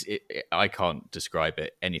 I can't describe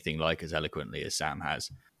it anything like as eloquently as Sam has.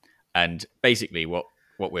 And basically, what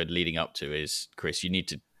we're leading up to is, Chris, you need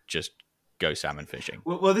to just go salmon fishing.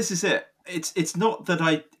 Well, this is it. It's not that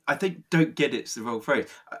I think don't get it's the wrong phrase.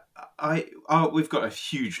 We've got a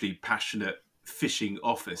hugely passionate fishing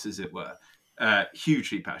office, as it were,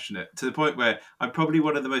 hugely passionate, to the point where I'm probably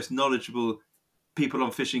one of the most knowledgeable people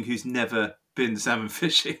on fishing who's never been salmon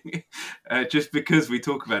fishing, just because we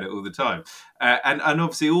talk about it all the time, and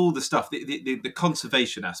obviously all the stuff, the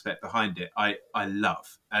conservation aspect behind it, I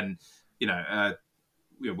love, and you know.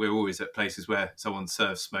 We're always at places where someone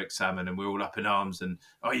serves smoked salmon and we're all up in arms and,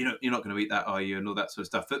 oh, you're not going to eat that, are you? And all that sort of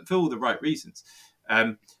stuff, for all the right reasons.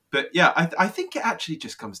 But yeah, I think it actually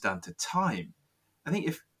just comes down to time. I think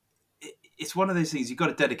if it's one of those things you've got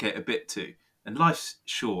to dedicate a bit to, and life's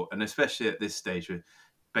short, and especially at this stage with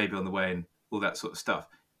baby on the way and all that sort of stuff,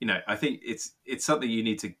 I think it's something you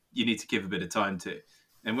need to give a bit of time to.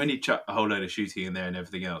 And when you chuck a whole load of shooting in there and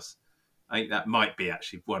everything else, I think that might be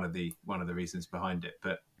actually one of the reasons behind it.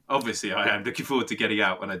 But obviously, I am looking forward to getting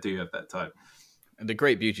out when I do have that time. And the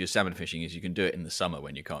great beauty of salmon fishing is you can do it in the summer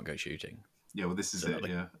when you can't go shooting. Yeah, well, this is it.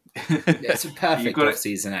 Yeah, it's a perfect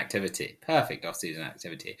off-season activity. Perfect off-season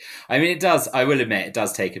activity. I mean, it does. I will admit, it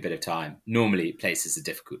does take a bit of time. Normally, places are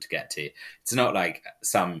difficult to get to. It's not like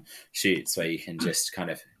some shoots where you can just kind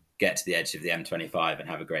of get to the edge of the M25 and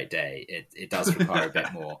have a great day. It does require a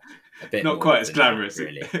bit more. Not quite as glamorous,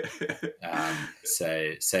 really.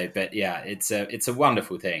 But yeah, it's a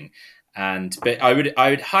wonderful thing, but I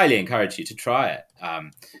would highly encourage you to try it,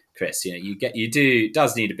 Chris. It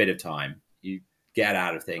does need a bit of time. You get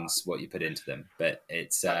out of things what you put into them, but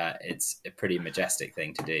it's a pretty majestic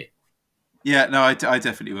thing to do. Yeah, no, I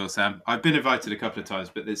definitely will, Sam. I've been invited a couple of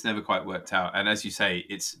times, but it's never quite worked out. And as you say,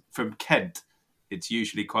 it's from Kent. It's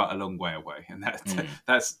usually quite a long way away, and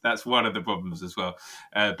that's one of the problems as well.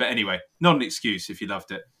 But anyway, not an excuse if you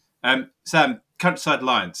loved it. Sam, Countryside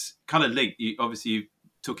Lions, kind of linked. You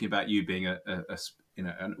talking about you being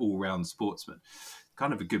an all-round sportsman,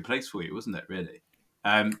 kind of a good place for you, wasn't it? Really.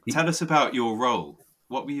 Tell us about your role.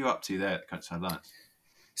 What were you up to there at Countryside Lions?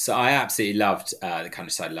 So I absolutely loved the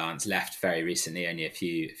Countryside Lions. Left very recently, only a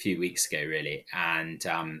few weeks ago, really, and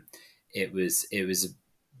it was a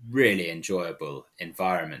really enjoyable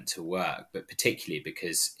environment to work, but particularly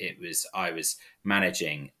because I was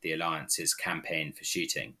managing the Alliance's campaign for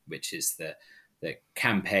shooting, which is the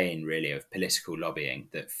campaign really of political lobbying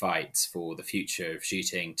that fights for the future of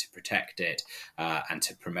shooting, to protect it and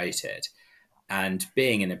to promote it. And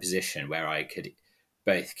being in a position where I could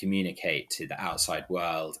both communicate to the outside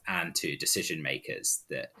world and to decision makers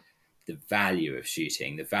that the value of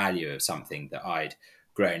shooting, the value of something that I'd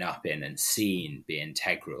grown up in and seen be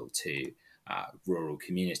integral to rural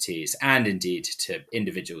communities and indeed to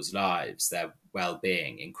individuals' lives, their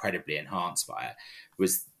well-being, incredibly enhanced by it,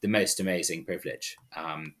 was the most amazing privilege.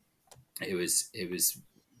 It was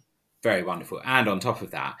very wonderful. And on top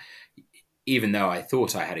of that, even though I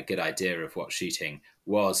thought I had a good idea of what shooting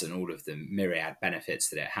was and all of the myriad benefits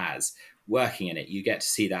that it has, working in it, you get to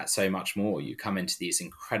see that so much more. You come into these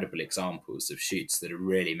incredible examples of shoots that are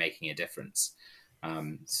really making a difference.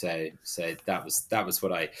 So that was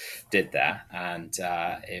what I did there, and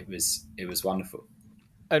it was wonderful.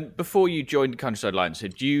 And before you joined Countryside Lions,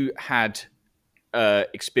 had you had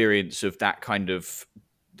experience of that kind of?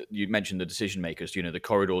 You mentioned the decision makers, the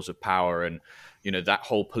corridors of power, and that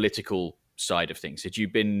whole political side of things. Had you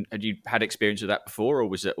had experience of that before, or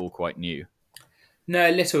was it all quite new? No,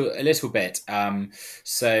 a little bit.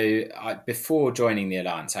 Before joining the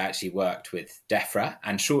Alliance, I actually worked with DEFRA,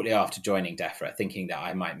 and shortly after joining DEFRA, thinking that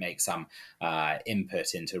I might make some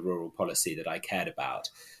input into rural policy that I cared about,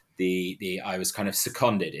 I was kind of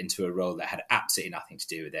seconded into a role that had absolutely nothing to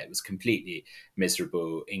do with it. It was completely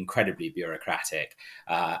miserable, incredibly bureaucratic,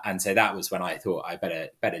 and so that was when I thought I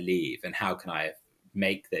better leave. And how can I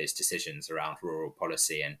make those decisions around rural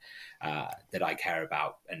policy and that I care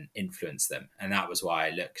about and influence them? And that was why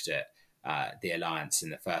I looked at the Alliance in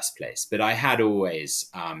the first place. But I had always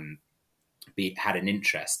had an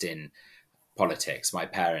interest in politics. My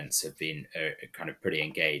parents have been kind of pretty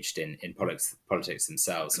engaged in politics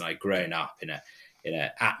themselves, and I'd grown up in an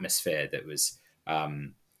atmosphere that was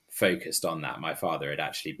focused on that. My father had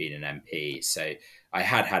actually been an MP, so I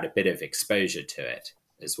had a bit of exposure to it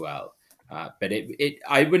as well. But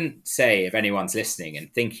I wouldn't say, if anyone's listening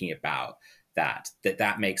and thinking about that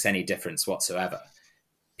makes any difference whatsoever.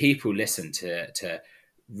 People listen to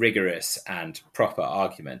rigorous and proper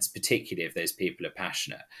arguments, particularly if those people are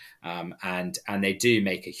passionate, and they do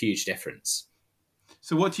make a huge difference.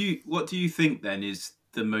 So what do you think then is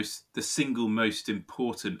the single most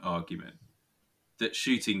important argument that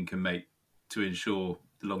shooting can make to ensure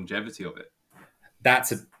the longevity of it?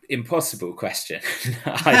 That's an impossible question.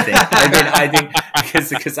 I think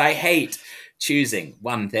because I hate choosing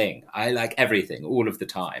one thing. I like everything all of the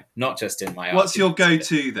time, not just in my. What's your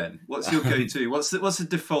go-to then? What's your go-to? What's the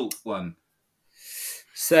default one?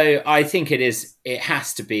 So I think it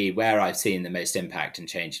has to be where I've seen the most impact and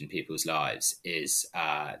change in people's lives is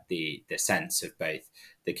the sense of both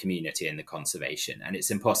the community and the conservation. And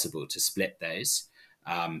it's impossible to split those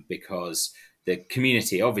because the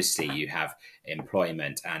community, obviously, you have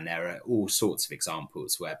employment, and there are all sorts of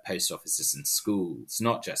examples where post offices and schools,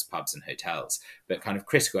 not just pubs and hotels, but kind of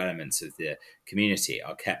critical elements of the community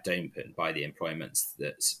are kept open by the employment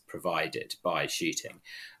that's provided by shooting.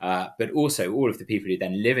 But also all of the people who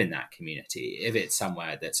then live in that community, if it's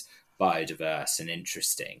somewhere that's biodiverse and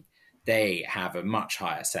interesting, they have a much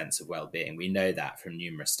higher sense of well-being. We know that from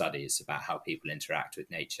numerous studies about how people interact with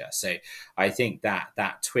nature. So I think that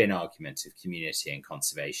twin argument of community and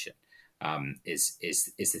conservation is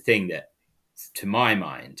the thing that, to my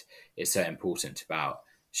mind, is so important about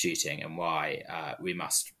shooting, and why we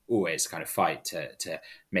must always kind of fight to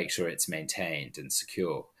make sure it's maintained and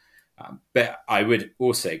secure. But I would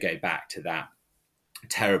also go back to that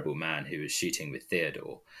terrible man who was shooting with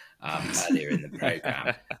Theodore earlier in the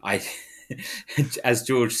program. as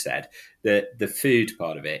George said, the food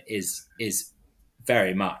part of it is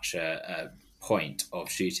very much a point of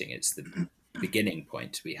shooting. It's the beginning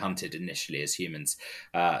point. We hunted initially as humans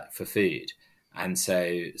for food. And so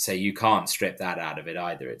you can't strip that out of it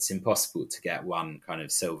either. It's impossible to get one kind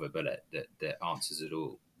of silver bullet that answers it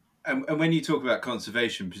all. And when you talk about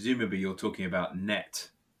conservation, presumably you're talking about net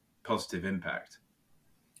positive impact.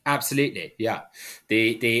 Absolutely, yeah.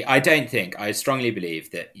 I strongly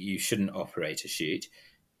believe that you shouldn't operate a shoot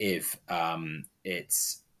if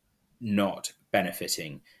it's not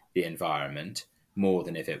benefiting the environment more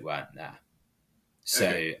than if it weren't there. So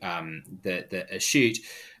Okay. A shoot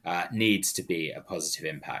needs to be a positive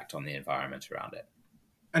impact on the environment around it.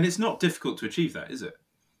 And it's not difficult to achieve that, is it?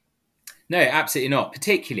 No, absolutely not.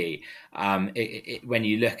 Particularly when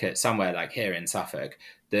you look at somewhere like here in Suffolk,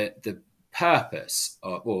 the purpose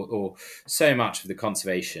or so much of the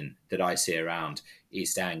conservation that I see around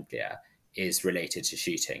East Anglia is related to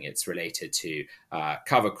shooting. It's related to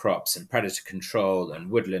cover crops and predator control and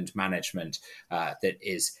woodland management that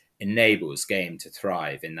enables game to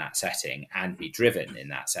thrive in that setting and be driven in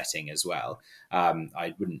that setting as well.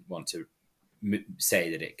 I wouldn't want to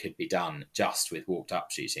say that it could be done just with walked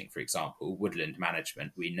up shooting, for example. Woodland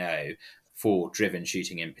management, we know, for driven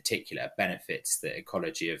shooting in particular, benefits the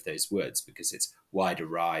ecology of those woods because it's wider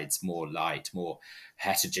rides, more light, more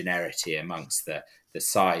heterogeneity amongst the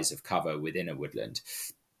size of cover within a woodland.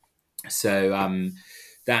 So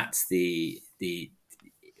that's the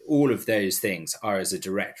all of those things are as a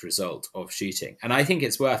direct result of shooting. And I think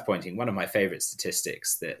it's worth pointing, one of my favorite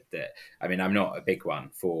statistics that I mean, I'm not a big one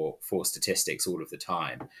for statistics all of the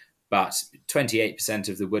time, but 28%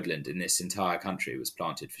 of the woodland in this entire country was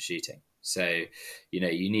planted for shooting. So,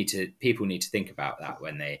 people need to think about that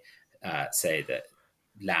when they say that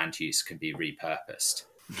land use can be repurposed.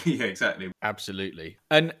 Yeah, exactly. Absolutely.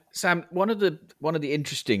 And Sam, one of the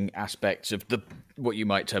interesting aspects of what you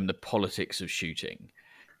might term the politics of shooting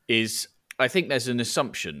is, I think there's an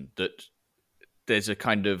assumption that there's a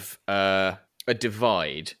kind of a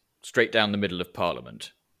divide straight down the middle of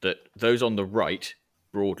Parliament, that those on the right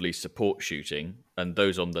broadly support shooting and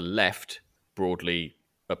those on the left broadly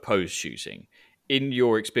oppose shooting. In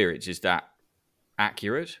your experience, is that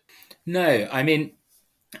accurate? No, I mean,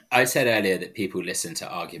 I said earlier that people listen to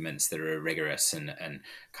arguments that are rigorous and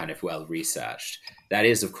kind of well researched. That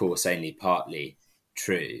is, of course, only partly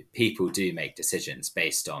true. People do make decisions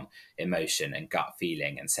based on emotion and gut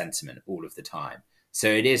feeling and sentiment all of the time. So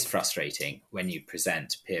it is frustrating when you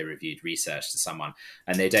present peer-reviewed research to someone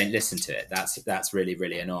and they don't listen to it. That's really,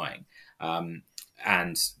 really annoying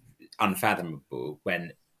and unfathomable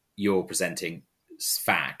when you're presenting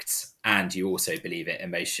facts and you also believe it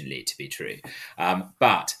emotionally to be true.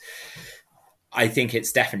 But I think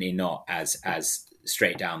it's definitely not as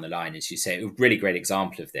straight down the line as you say. A really great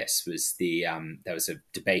example of this was there was a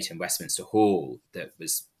debate in Westminster Hall that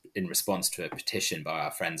was in response to a petition by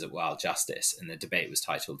our friends at Wild Justice, and the debate was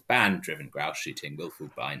titled "Ban Driven Grouse Shooting,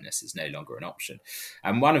 Willful Blindness is no longer an option."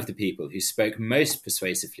 And one of the people who spoke most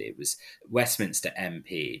persuasively was Westminster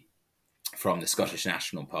MP from the Scottish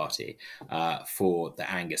National Party for the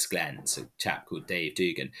Angus Glens, a chap called Dave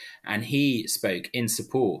Dugan. And he spoke in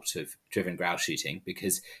support of driven grouse shooting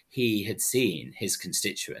because he had seen his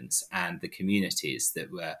constituents and the communities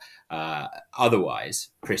that were otherwise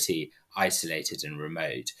pretty isolated and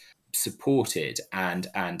remote supported and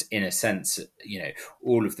in a sense,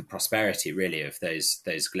 all of the prosperity really of those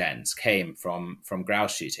glens came from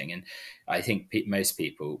grouse shooting. And I think most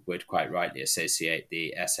people would quite rightly associate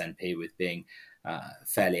the SNP with being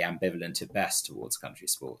fairly ambivalent at best towards country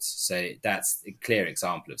sports. So that's a clear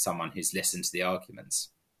example of someone who's listened to the arguments.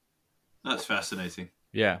 That's fascinating.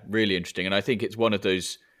 Yeah, really interesting. And I think it's one of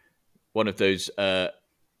those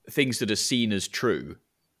things that are seen as true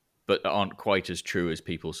but aren't quite as true as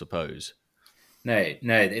people suppose. No,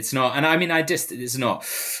 it's not. And I mean, it's not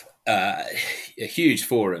a huge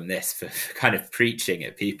forum, this, for kind of preaching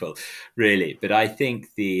at people, really. But I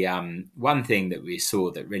think the one thing that we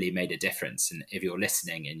saw that really made a difference, and if you're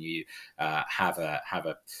listening and you have a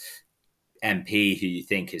MP who you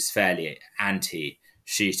think is fairly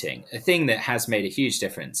anti-shooting, a thing that has made a huge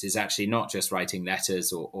difference is actually not just writing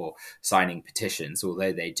letters or signing petitions,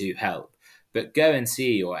 although they do help, but go and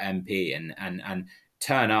see your MP and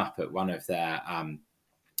turn up at one of their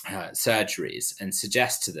surgeries and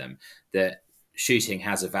suggest to them that shooting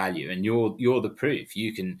has a value, and you're the proof.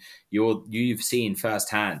 You've seen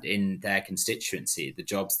firsthand in their constituency the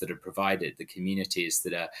jobs that are provided, the communities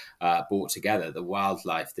that are brought together, the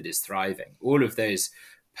wildlife that is thriving. All of those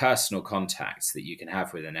personal contacts that you can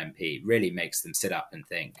have with an MP really makes them sit up and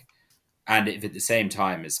think. and if at the same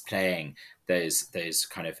time as playing those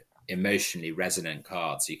kind of emotionally resonant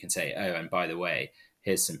cards, you can say, oh, and by the way,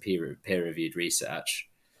 here's some peer-reviewed research.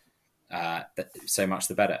 So much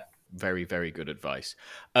the better. Very, very good advice.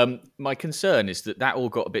 My concern is that all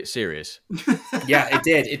got a bit serious. Yeah, it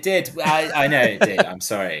did. It did. I know it did. I'm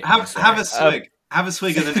sorry. Have a swig. Have a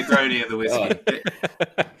swig of the Negroni and the whiskey.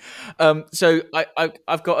 So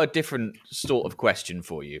I've got a different sort of question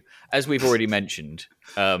for you. As we've already mentioned,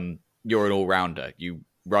 you're an all-rounder. You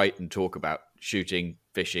write and talk about shooting,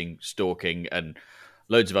 fishing, stalking, and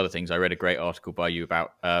loads of other things. I read a great article by you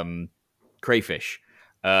about crayfish.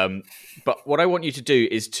 But what I want you to do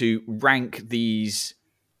is to rank these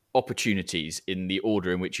opportunities in the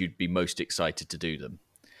order in which you'd be most excited to do them.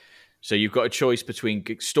 So you've got a choice between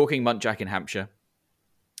stalking muntjac in Hampshire,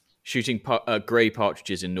 shooting grey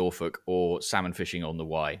partridges in Norfolk, or salmon fishing on the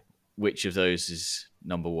Wye. Which of those is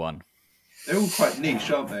number one? They're all quite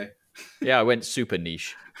niche, aren't they? Yeah, I went super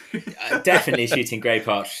niche. Definitely shooting grey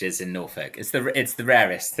partridges in Norfolk. It's the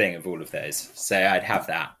rarest thing of all of those. So I'd have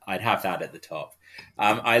that. I'd have that at the top.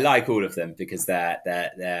 I like all of them because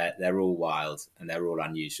they're all wild and they're all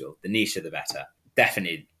unusual. The nicher, the better.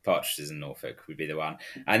 Definitely partridges in Norfolk would be the one.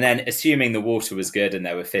 And then assuming the water was good and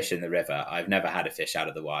there were fish in the river, I've never had a fish out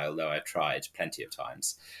of the Wye, although I've tried plenty of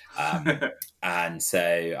times. And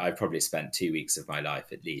so I probably spent 2 weeks of my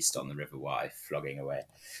life at least on the River Wye flogging away.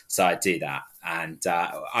 So I'd do that. And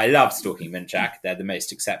I love stalking muntjac. They're the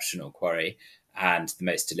most exceptional quarry and the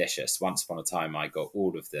most delicious. Once upon a time, I got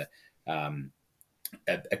all of the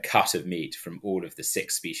a cut of meat from all of the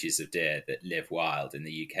 6 species of deer that live wild in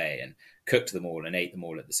the UK and cooked them all and ate them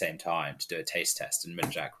all at the same time to do a taste test, and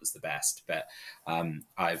muntjac was the best. But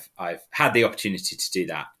I've had the opportunity to do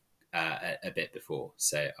that a bit before,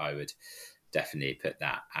 so I would definitely put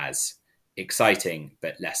that as exciting,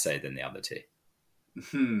 but less so than the other two.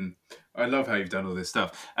 I love how you've done all this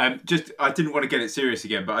stuff. I didn't want to get it serious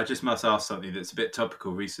again, but I just must ask something that's a bit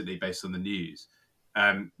topical recently based on the news.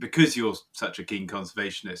 Because you're such a keen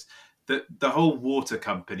conservationist, the whole water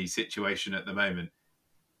company situation at the moment,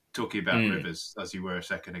 talking about rivers as you were a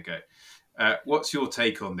second ago, what's your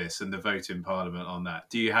take on this and the vote in Parliament on that?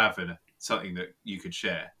 Do you have something that you could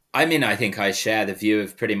share? I mean, I think I share the view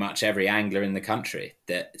of pretty much every angler in the country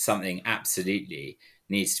that something absolutely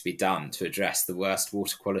needs to be done to address the worst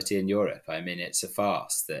water quality in Europe. I mean, it's a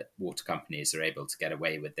farce that water companies are able to get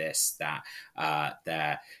away with this, that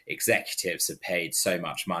their executives have paid so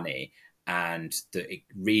much money. And the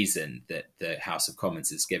reason that the House of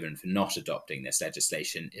Commons is given for not adopting this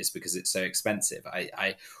legislation is because it's so expensive.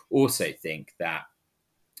 I also think that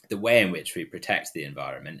the way in which we protect the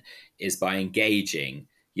environment is by engaging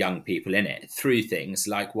young people in it through things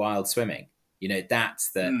like wild swimming. You know,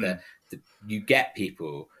 that's you get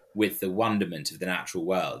people with the wonderment of the natural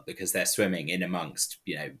world because they're swimming in amongst,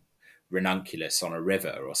 ranunculus on a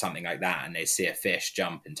river or something like that, and they see a fish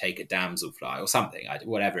jump and take a damselfly or something,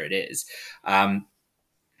 whatever it is,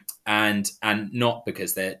 and not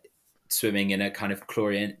because they're swimming in a kind of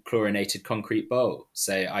chlorinated concrete bowl.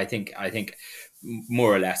 So I think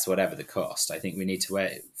more or less, whatever the cost, I think we need to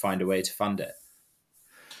find a way to fund it.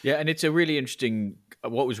 Yeah, and it's a really interesting.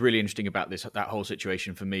 What was really interesting about that whole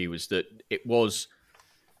situation for me was that it was,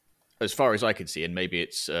 as far as I could see, and maybe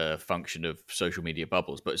it's a function of social media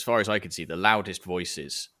bubbles, but as far as I could see, the loudest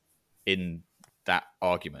voices in that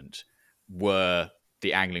argument were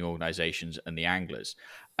the angling organisations and the anglers.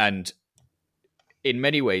 And in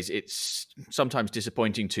many ways, it's sometimes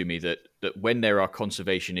disappointing to me that when there are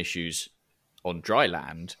conservation issues on dry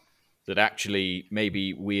land, that actually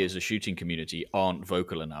maybe we as a shooting community aren't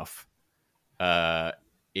vocal enough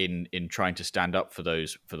in trying to stand up for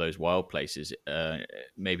those wild places.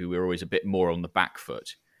 Maybe we're always a bit more on the back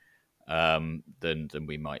foot than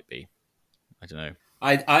we might be. I don't know.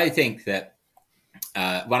 I think that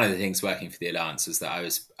one of the things working for the Alliance was that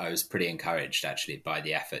I was pretty encouraged actually by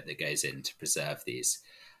the effort that goes in to preserve these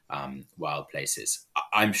wild places.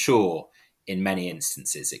 I'm sure in many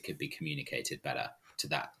instances it could be communicated better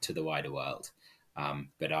to the wider world.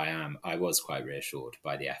 But I was quite reassured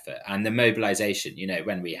by the effort and the mobilization. You know,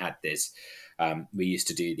 when we had this, we used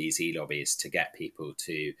to do these e-lobbies to get people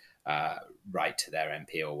to write to their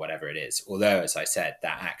MP or whatever it is. Although, as I said,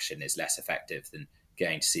 that action is less effective than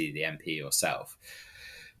going to see the MP yourself.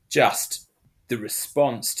 Just the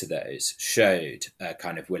response to those showed a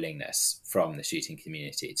kind of willingness from the shooting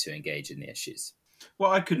community to engage in the issues.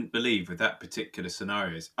 What I couldn't believe with that particular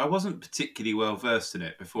scenario is I wasn't particularly well versed in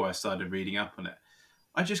it before I started reading up on it.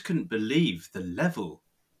 I just couldn't believe the level,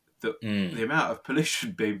 the amount of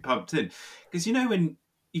pollution being pumped in. Because,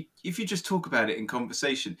 if you just talk about it in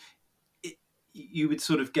conversation, you would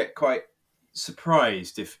sort of get quite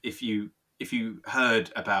surprised if you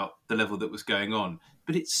heard about the level that was going on,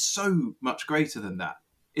 but it's so much greater than that.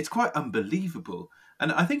 It's quite unbelievable.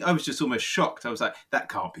 And I think I was just almost shocked. I was like, that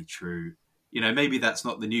can't be true. Maybe that's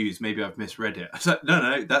not the news. Maybe I've misread it. I was like,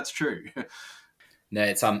 no, that's true. No,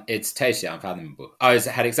 it's totally unfathomable. I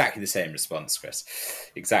had exactly the same response, Chris.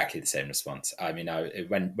 Exactly the same response. I mean,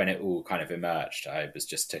 when it all kind of emerged, I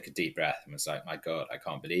took a deep breath and was like, my God, I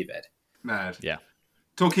can't believe it. Mad. Yeah.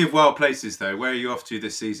 Talking of wild places, though, where are you off to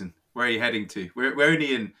this season? Where are you heading to? We're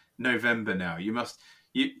only in November now.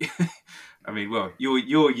 I mean, well,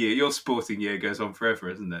 your sporting year goes on forever,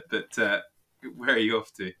 isn't it? But where are you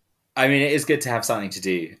off to? I mean, it is good to have something to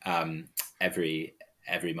do every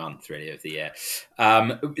month, really, of the year.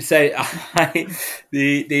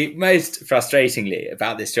 The most frustratingly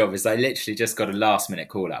about this job is I literally just got a last minute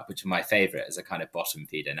call up, which is my favourite as a kind of bottom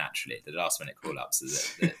feeder. Naturally, the last minute call ups are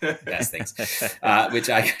the best things, which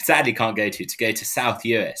I sadly can't go to South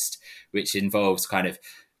Uist, which involves kind of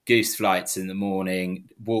goose flights in the morning,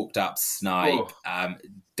 walked up snipe,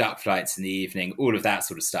 duck flights in the evening, all of that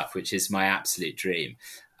sort of stuff, which is my absolute dream.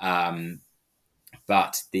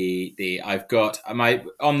 But I've got my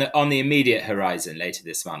on the immediate horizon later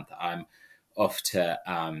this month. I'm off to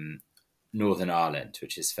Northern Ireland,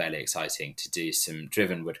 which is fairly exciting, to do some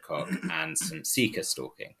driven woodcock and some seeker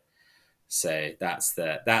stalking. So that's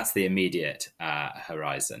the immediate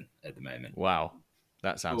horizon at the moment. Wow,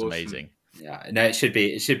 that sounds amazing. Yeah, no, it should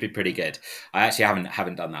be pretty good. I actually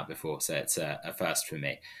haven't done that before, so it's a first for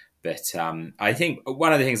me. But I think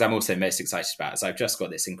one of the things I'm also most excited about is I've just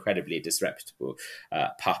got this incredibly disreputable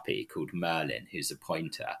puppy called Merlin, who's a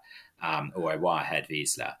pointer or a wirehead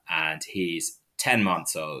Wiesler, and he's 10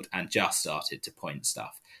 months old and just started to point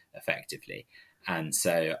stuff effectively. And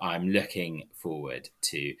so I'm looking forward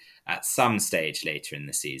to, at some stage later in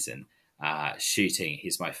the season, shooting.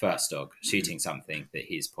 He's my first dog, shooting something that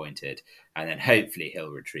he's pointed, and then hopefully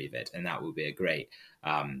he'll retrieve it, and that will be a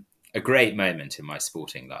great moment in my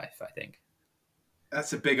sporting life, I think.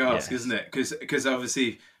 That's a big ask, isn't it? Because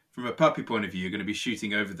obviously, from a puppy point of view, you're going to be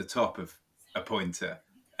shooting over the top of a pointer.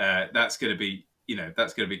 That's going to be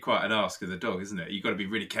quite an ask of the dog, isn't it? You've got to be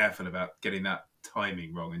really careful about getting that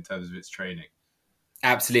timing wrong in terms of its training.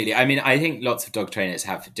 Absolutely. I mean, I think lots of dog trainers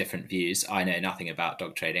have different views. I know nothing about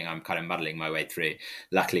dog training. I'm kind of muddling my way through.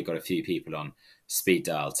 Luckily, got a few people on speed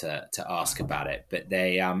dial to ask about it. But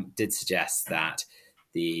they did suggest that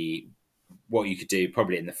what you could do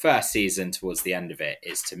probably in the first season towards the end of it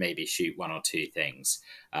is to maybe shoot one or two things,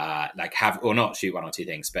 not shoot one or two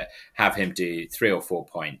things, but have him do 3 or 4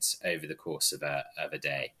 points over the course of a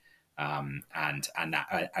day. And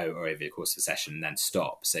that or over the course of a session, and then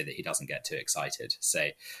stop so that he doesn't get too excited. So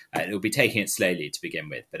it'll be taking it slowly to begin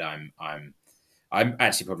with, but I'm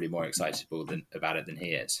actually probably more excited about it than he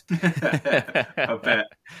is. I bet.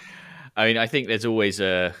 I mean, I think there's always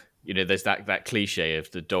there's that cliche of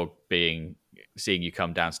the dog seeing you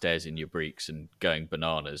come downstairs in your breeks and going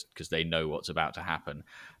bananas because they know what's about to happen.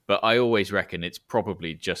 But I always reckon it's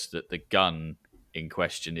probably just that the gun in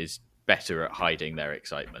question is better at hiding their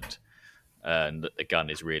excitement, and that the gun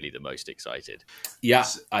is really the most excited. Yeah,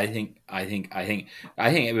 I think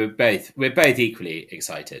we're both equally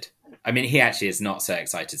excited. I mean, he actually is not so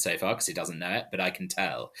excited so far because he doesn't know it, but I can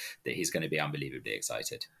tell that he's going to be unbelievably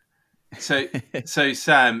excited. So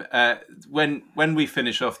Sam, when we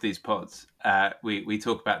finish off these pods, we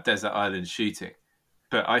talk about desert island shooting,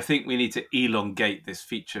 but I think we need to elongate this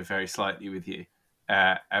feature very slightly with you,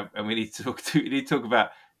 and we need to talk about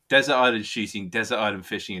desert island shooting, desert island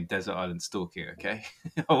fishing, and desert island stalking. Okay,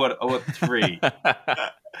 I want 3.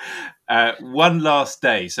 One last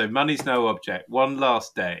day. So money's no object. One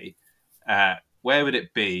last day. Where would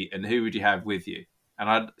it be, and who would you have with you? And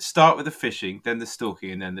I'd start with the fishing, then the stalking,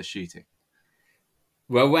 and then the shooting.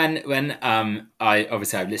 Well, when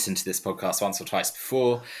I've listened to this podcast once or twice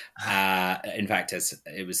before. In fact, as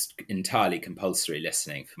it was entirely compulsory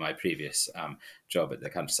listening for my previous job at the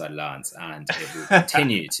Countryside Alliance, and it will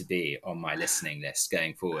continue to be on my listening list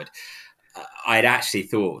going forward. I'd actually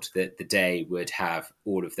thought that the day would have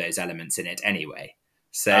all of those elements in it anyway.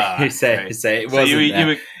 So it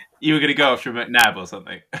wasn't. You were going to go after McNabb or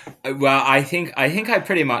something. Well, I think I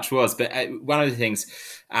pretty much was, but one of the things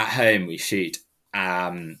at home we shoot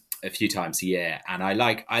a few times a year, and I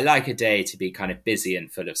like a day to be kind of busy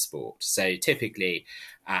and full of sport. So typically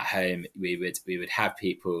at home we would have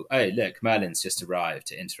people. Oh, look, Merlin's just arrived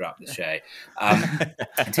to interrupt the show.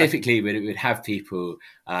 Typically we would have people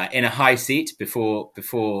in a high seat before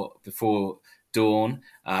dawn,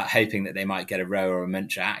 hoping that they might get a roe or a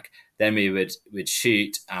muntjac. Then we would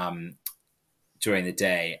shoot during the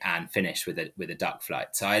day and finish with a duck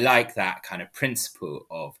flight. So I like that kind of principle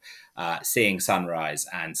of seeing sunrise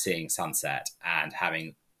and seeing sunset and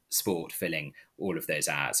having sport filling all of those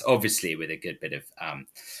hours, obviously with a good bit of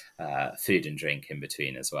food and drink in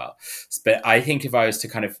between as well. But I think if I was to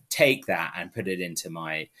kind of take that and put it into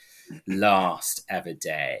my last ever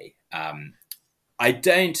day, I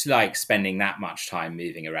don't like spending that much time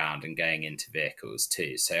moving around and going into vehicles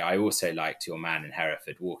too. So I also liked your man in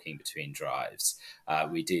Hereford walking between drives.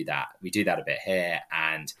 We do that a bit here,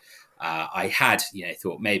 and I had,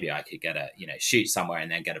 thought maybe I could get shoot somewhere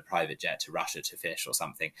and then get a private jet to Russia to fish or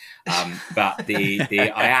something. But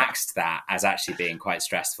I axed that as actually being quite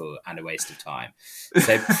stressful and a waste of time.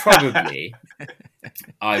 So probably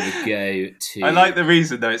I would go to... I like the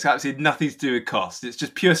reason, though. It's absolutely nothing to do with cost. It's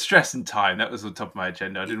just pure stress and time. That was on top of my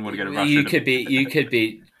agenda. I didn't want to go to Russia. You could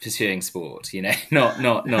be pursuing sport,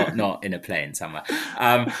 not in a plane somewhere.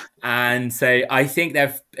 And so I think there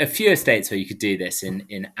are a few estates where you could do this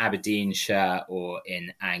in Aberdeenshire or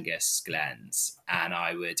in Angus Glens. And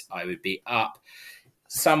I would be up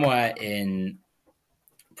somewhere in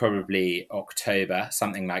probably October,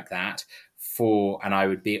 something like that, and I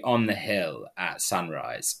would be on the hill at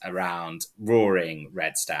sunrise around roaring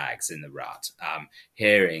red stags in the rut,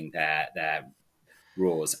 hearing their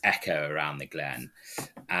roars echo around the glen.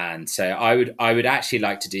 And so I would actually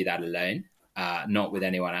like to do that alone, not with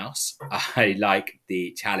anyone else. I like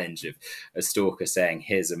the challenge of a stalker saying,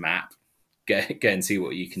 here's a map, go and see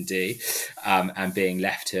what you can do, and being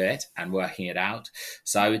left to it and working it out.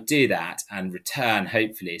 So I would do that and return,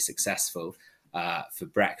 hopefully successful, for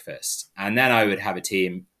breakfast. And then I would have a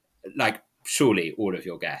team, like surely all of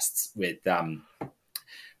your guests,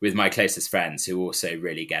 with my closest friends who also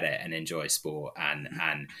really get it and enjoy sport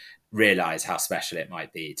and realize how special it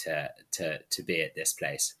might be to be at this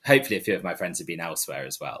place. Hopefully a few of my friends have been elsewhere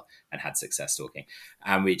as well and had success stalking.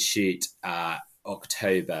 And we'd shoot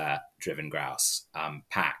October driven grouse,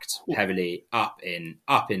 packed heavily up in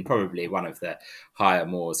probably one of the higher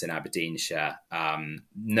moors in Aberdeenshire.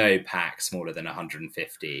 No pack smaller than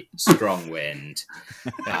 150, strong wind,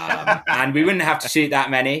 and we wouldn't have to shoot that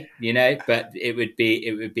many, but it would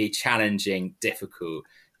be challenging, difficult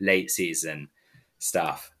late season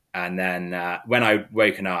stuff. And then when I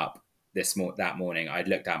woken up that morning, I'd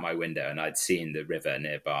looked out my window and I'd seen the river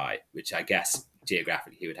nearby, which I guess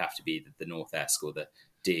geographically would have to be the North Esk or the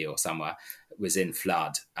Dee or somewhere, was in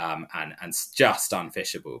flood, and just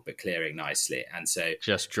unfishable, but clearing nicely. And so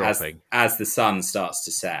just dropping as the sun starts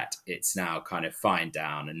to set, it's now kind of fine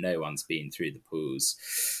down and no one's been through the pools.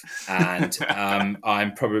 And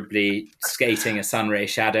I'm probably skating a sunray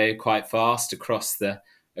shadow quite fast across a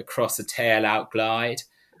tail out glide,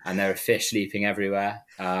 and there are fish leaping everywhere,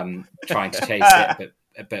 trying to chase it,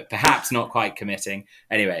 but perhaps not quite committing.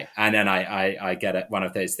 Anyway, and then I get one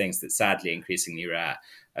of those things that's sadly increasingly rare,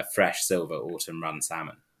 a fresh silver autumn run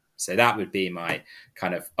salmon. So that would be my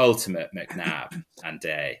kind of ultimate McNab and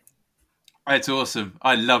day. It's awesome.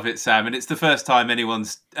 I love it, Sam. And it's the first time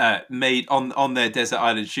anyone's made on their desert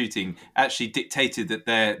island shooting actually dictated that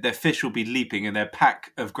their fish will be leaping and their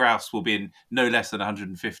pack of grouse will be in no less than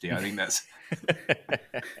 150. I think that's...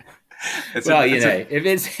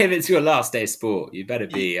 if it's your last day sport, you better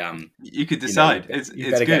be. You could decide.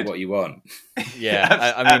 You better get what you want.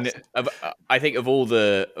 Yeah, I mean, I think of all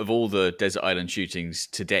the desert island shootings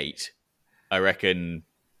to date, I reckon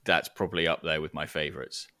that's probably up there with my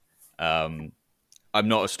favourites. I'm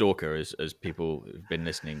not a stalker, as people who've been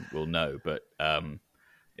listening will know, but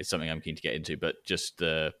it's something I'm keen to get into. But just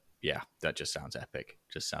that just sounds epic.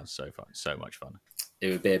 Just sounds so fun, so much fun. It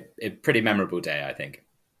would be a pretty memorable day, I think.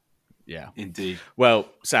 Yeah, indeed. Well,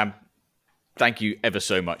 Sam, thank you ever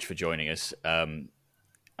so much for joining us. I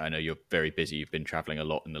know you're very busy. You've been traveling a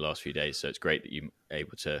lot in the last few days, so it's great that you're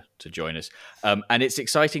able to join us. And it's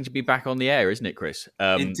exciting to be back on the air, isn't it, Chris?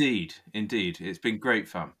 Indeed. It's been great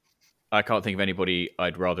fun. I can't think of anybody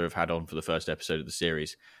I'd rather have had on for the first episode of the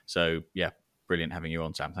series. So, yeah, brilliant having you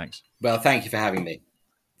on, Sam. Thanks. Well, thank you for having me.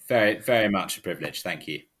 Very, very much a privilege. Thank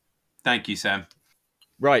you. Thank you, Sam.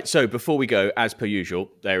 Right, so before we go, as per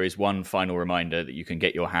usual, there is one final reminder that you can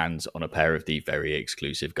get your hands on a pair of the very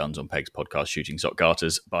exclusive Guns on Pegs podcast shooting sock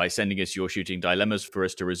garters by sending us your shooting dilemmas for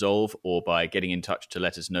us to resolve, or by getting in touch to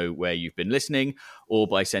let us know where you've been listening, or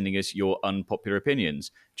by sending us your unpopular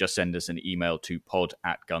opinions. Just send us an email to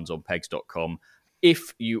pod@gunsonpegs.com.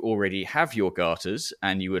 If you already have your garters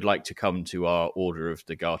and you would like to come to our Order of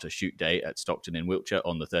the Garter shoot day at Stockton in Wiltshire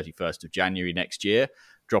on the 31st of January next year,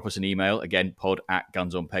 drop us an email, again,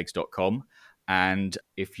 pod@gunsonpegs.com. And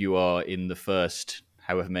if you are in the first,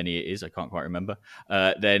 however many it is, I can't quite remember,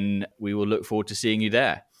 then we will look forward to seeing you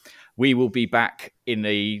there. we will be back in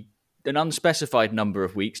an unspecified number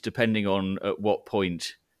of weeks, depending on at what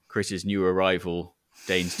point Chris's new arrival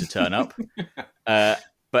deigns to turn up.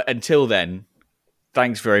 But until then,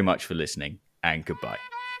 thanks very much for listening, and goodbye.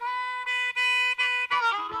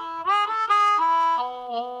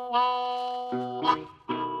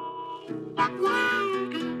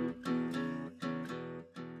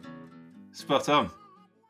 Spot on.